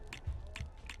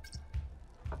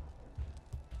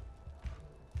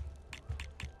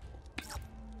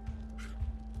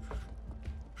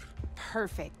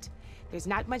 Perfect. There's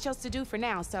not much else to do for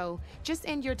now, so just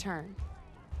end your turn.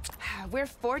 We're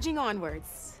forging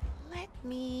onwards. Let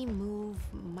me move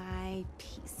my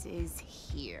pieces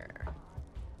here.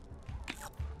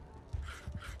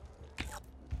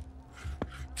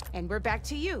 And we're back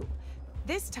to you.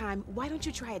 This time, why don't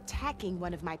you try attacking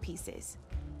one of my pieces?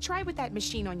 Try with that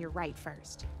machine on your right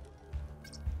first.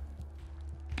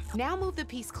 Now move the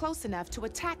piece close enough to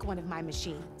attack one of my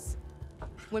machines.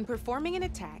 When performing an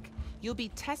attack, you'll be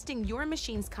testing your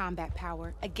machine's combat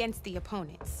power against the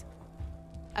opponent's.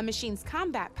 A machine's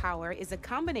combat power is a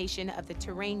combination of the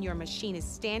terrain your machine is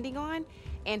standing on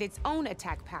and its own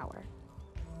attack power.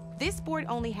 This board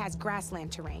only has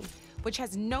grassland terrain, which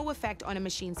has no effect on a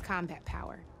machine's combat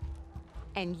power.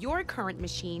 And your current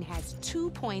machine has 2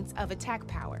 points of attack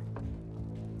power.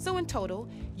 So in total,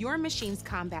 your machine's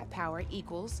combat power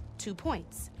equals 2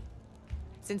 points.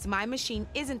 Since my machine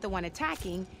isn't the one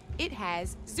attacking, it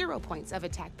has 0 points of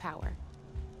attack power.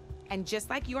 And just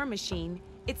like your machine,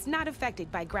 it's not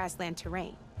affected by grassland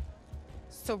terrain.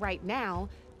 So right now,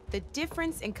 the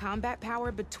difference in combat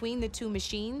power between the 2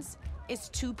 machines is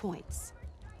 2 points.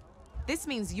 This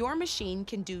means your machine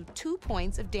can do 2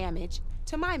 points of damage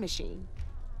to my machine.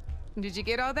 Did you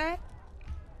get all that?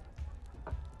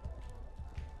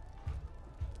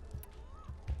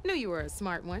 Knew you were a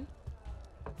smart one.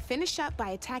 Finish up by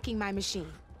attacking my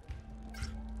machine.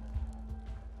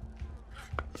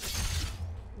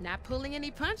 Not pulling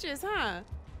any punches, huh?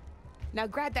 Now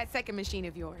grab that second machine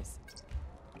of yours.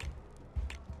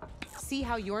 See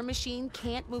how your machine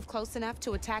can't move close enough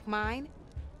to attack mine?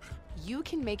 You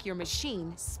can make your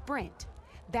machine sprint.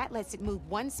 That lets it move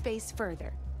 1 space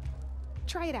further.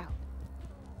 Try it out.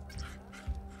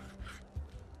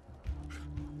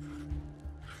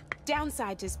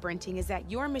 Downside to sprinting is that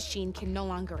your machine can no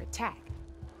longer attack.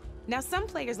 Now, some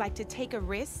players like to take a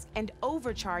risk and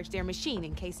overcharge their machine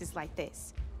in cases like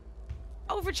this.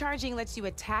 Overcharging lets you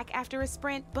attack after a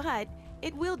sprint, but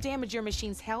it will damage your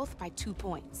machine's health by 2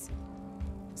 points.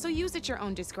 So use at your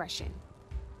own discretion.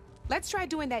 Let's try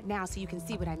doing that now so you can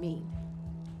see what I mean.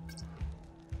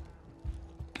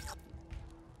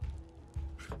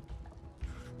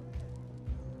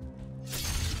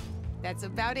 That's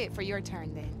about it for your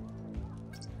turn then.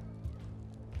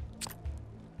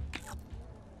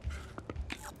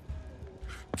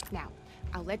 Now,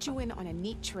 I'll let you in on a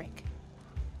neat trick.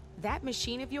 That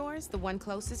machine of yours, the one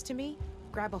closest to me,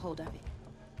 grab a hold of it.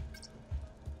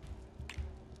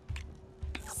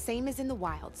 Same as in the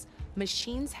wilds,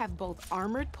 machines have both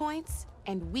armored points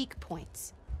and weak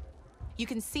points. You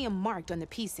can see them marked on the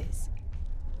pieces.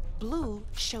 Blue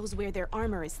shows where their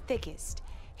armor is thickest.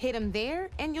 Hit them there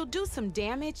and you'll do some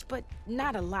damage, but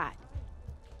not a lot.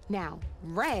 Now,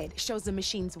 red shows the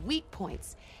machine's weak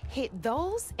points. Hit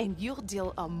those and you'll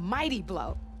deal a mighty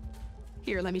blow.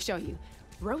 Here, let me show you.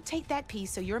 Rotate that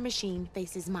piece so your machine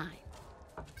faces mine.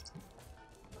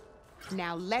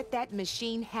 Now let that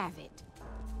machine have it.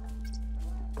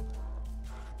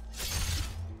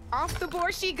 Off the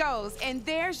board she goes, and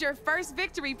there's your first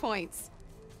victory points.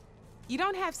 You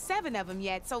don't have 7 of them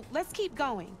yet, so let's keep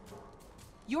going.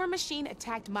 Your machine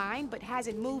attacked mine, but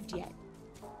hasn't moved yet.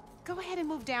 Go ahead and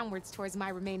move downwards towards my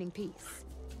remaining piece.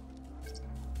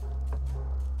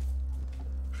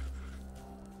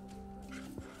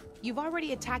 You've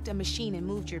already attacked a machine and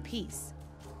moved your piece.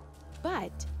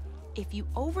 But if you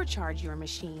overcharge your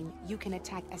machine, you can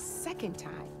attack a second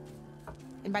time.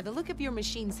 And by the look of your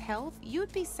machine's health,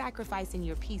 you'd be sacrificing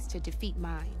your piece to defeat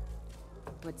mine.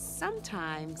 But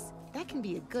sometimes, that can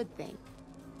be a good thing.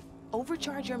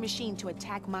 Overcharge your machine to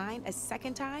attack mine a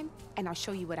second time, and I'll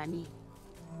show you what I mean.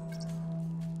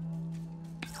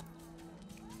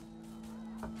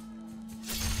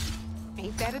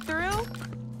 Ain't that a thrill?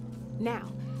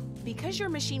 Now, because your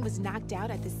machine was knocked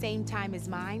out at the same time as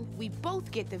mine, we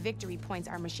both get the victory points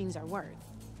our machines are worth.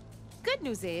 Good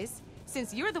news is,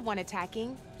 since you're the one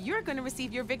attacking, you're gonna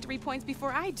receive your victory points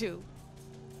before I do.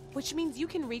 Which means you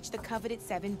can reach the coveted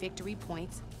 7 victory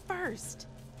points first.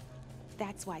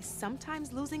 That's why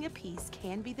sometimes losing a piece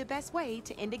can be the best way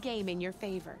to end a game in your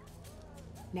favor.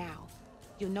 Now,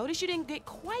 you'll notice you didn't get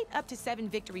quite up to 7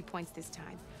 victory points this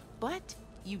time, but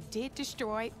you did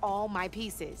destroy all my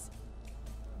pieces.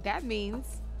 That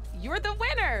means you're the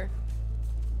winner!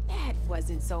 That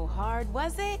wasn't so hard,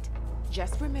 was it?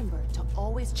 Just remember to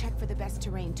always check for the best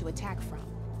terrain to attack from.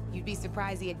 You'd be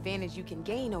surprised the advantage you can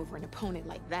gain over an opponent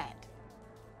like that.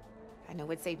 I know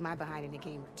it saved my behind in a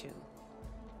game or two.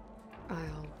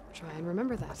 I'll try and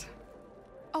remember that.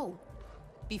 Oh,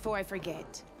 before I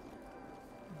forget,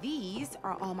 these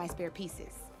are all my spare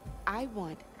pieces. I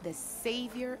want the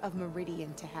Savior of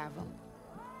Meridian to have them.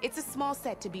 It's a small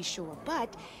set to be sure,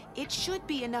 but it should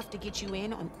be enough to get you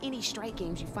in on any strike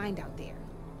games you find out there.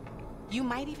 You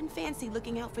might even fancy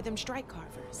looking out for them strike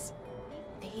carvers.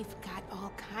 They've got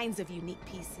all kinds of unique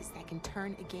pieces that can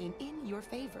turn a game in your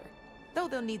favor, though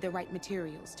they'll need the right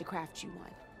materials to craft you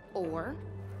one. Or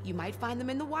you might find them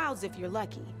in the wilds if you're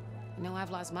lucky. You know,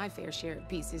 I've lost my fair share of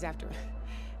pieces after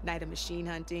a night of machine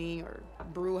hunting or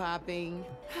brew hopping.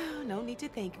 No need to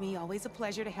thank me. Always a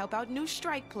pleasure to help out new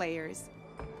strike players.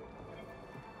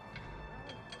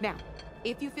 Now,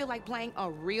 if you feel like playing a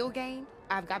real game,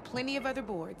 I've got plenty of other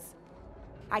boards.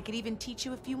 I could even teach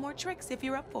you a few more tricks if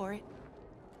you're up for it.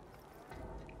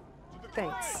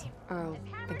 Thanks. I'll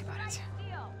think about it.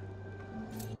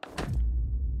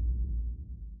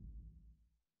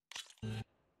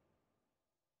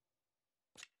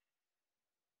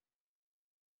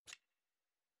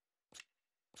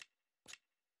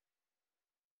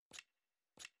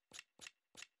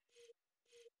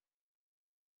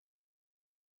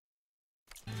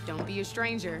 Don't be a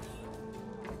stranger.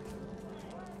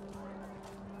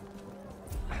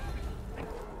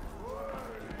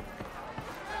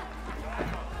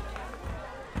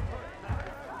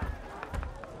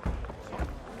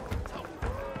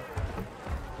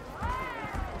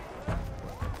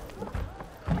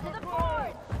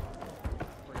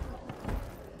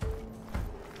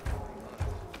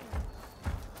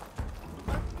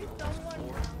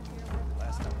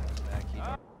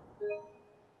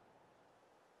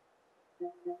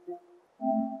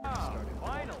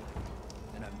 Finally!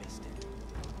 And I missed it.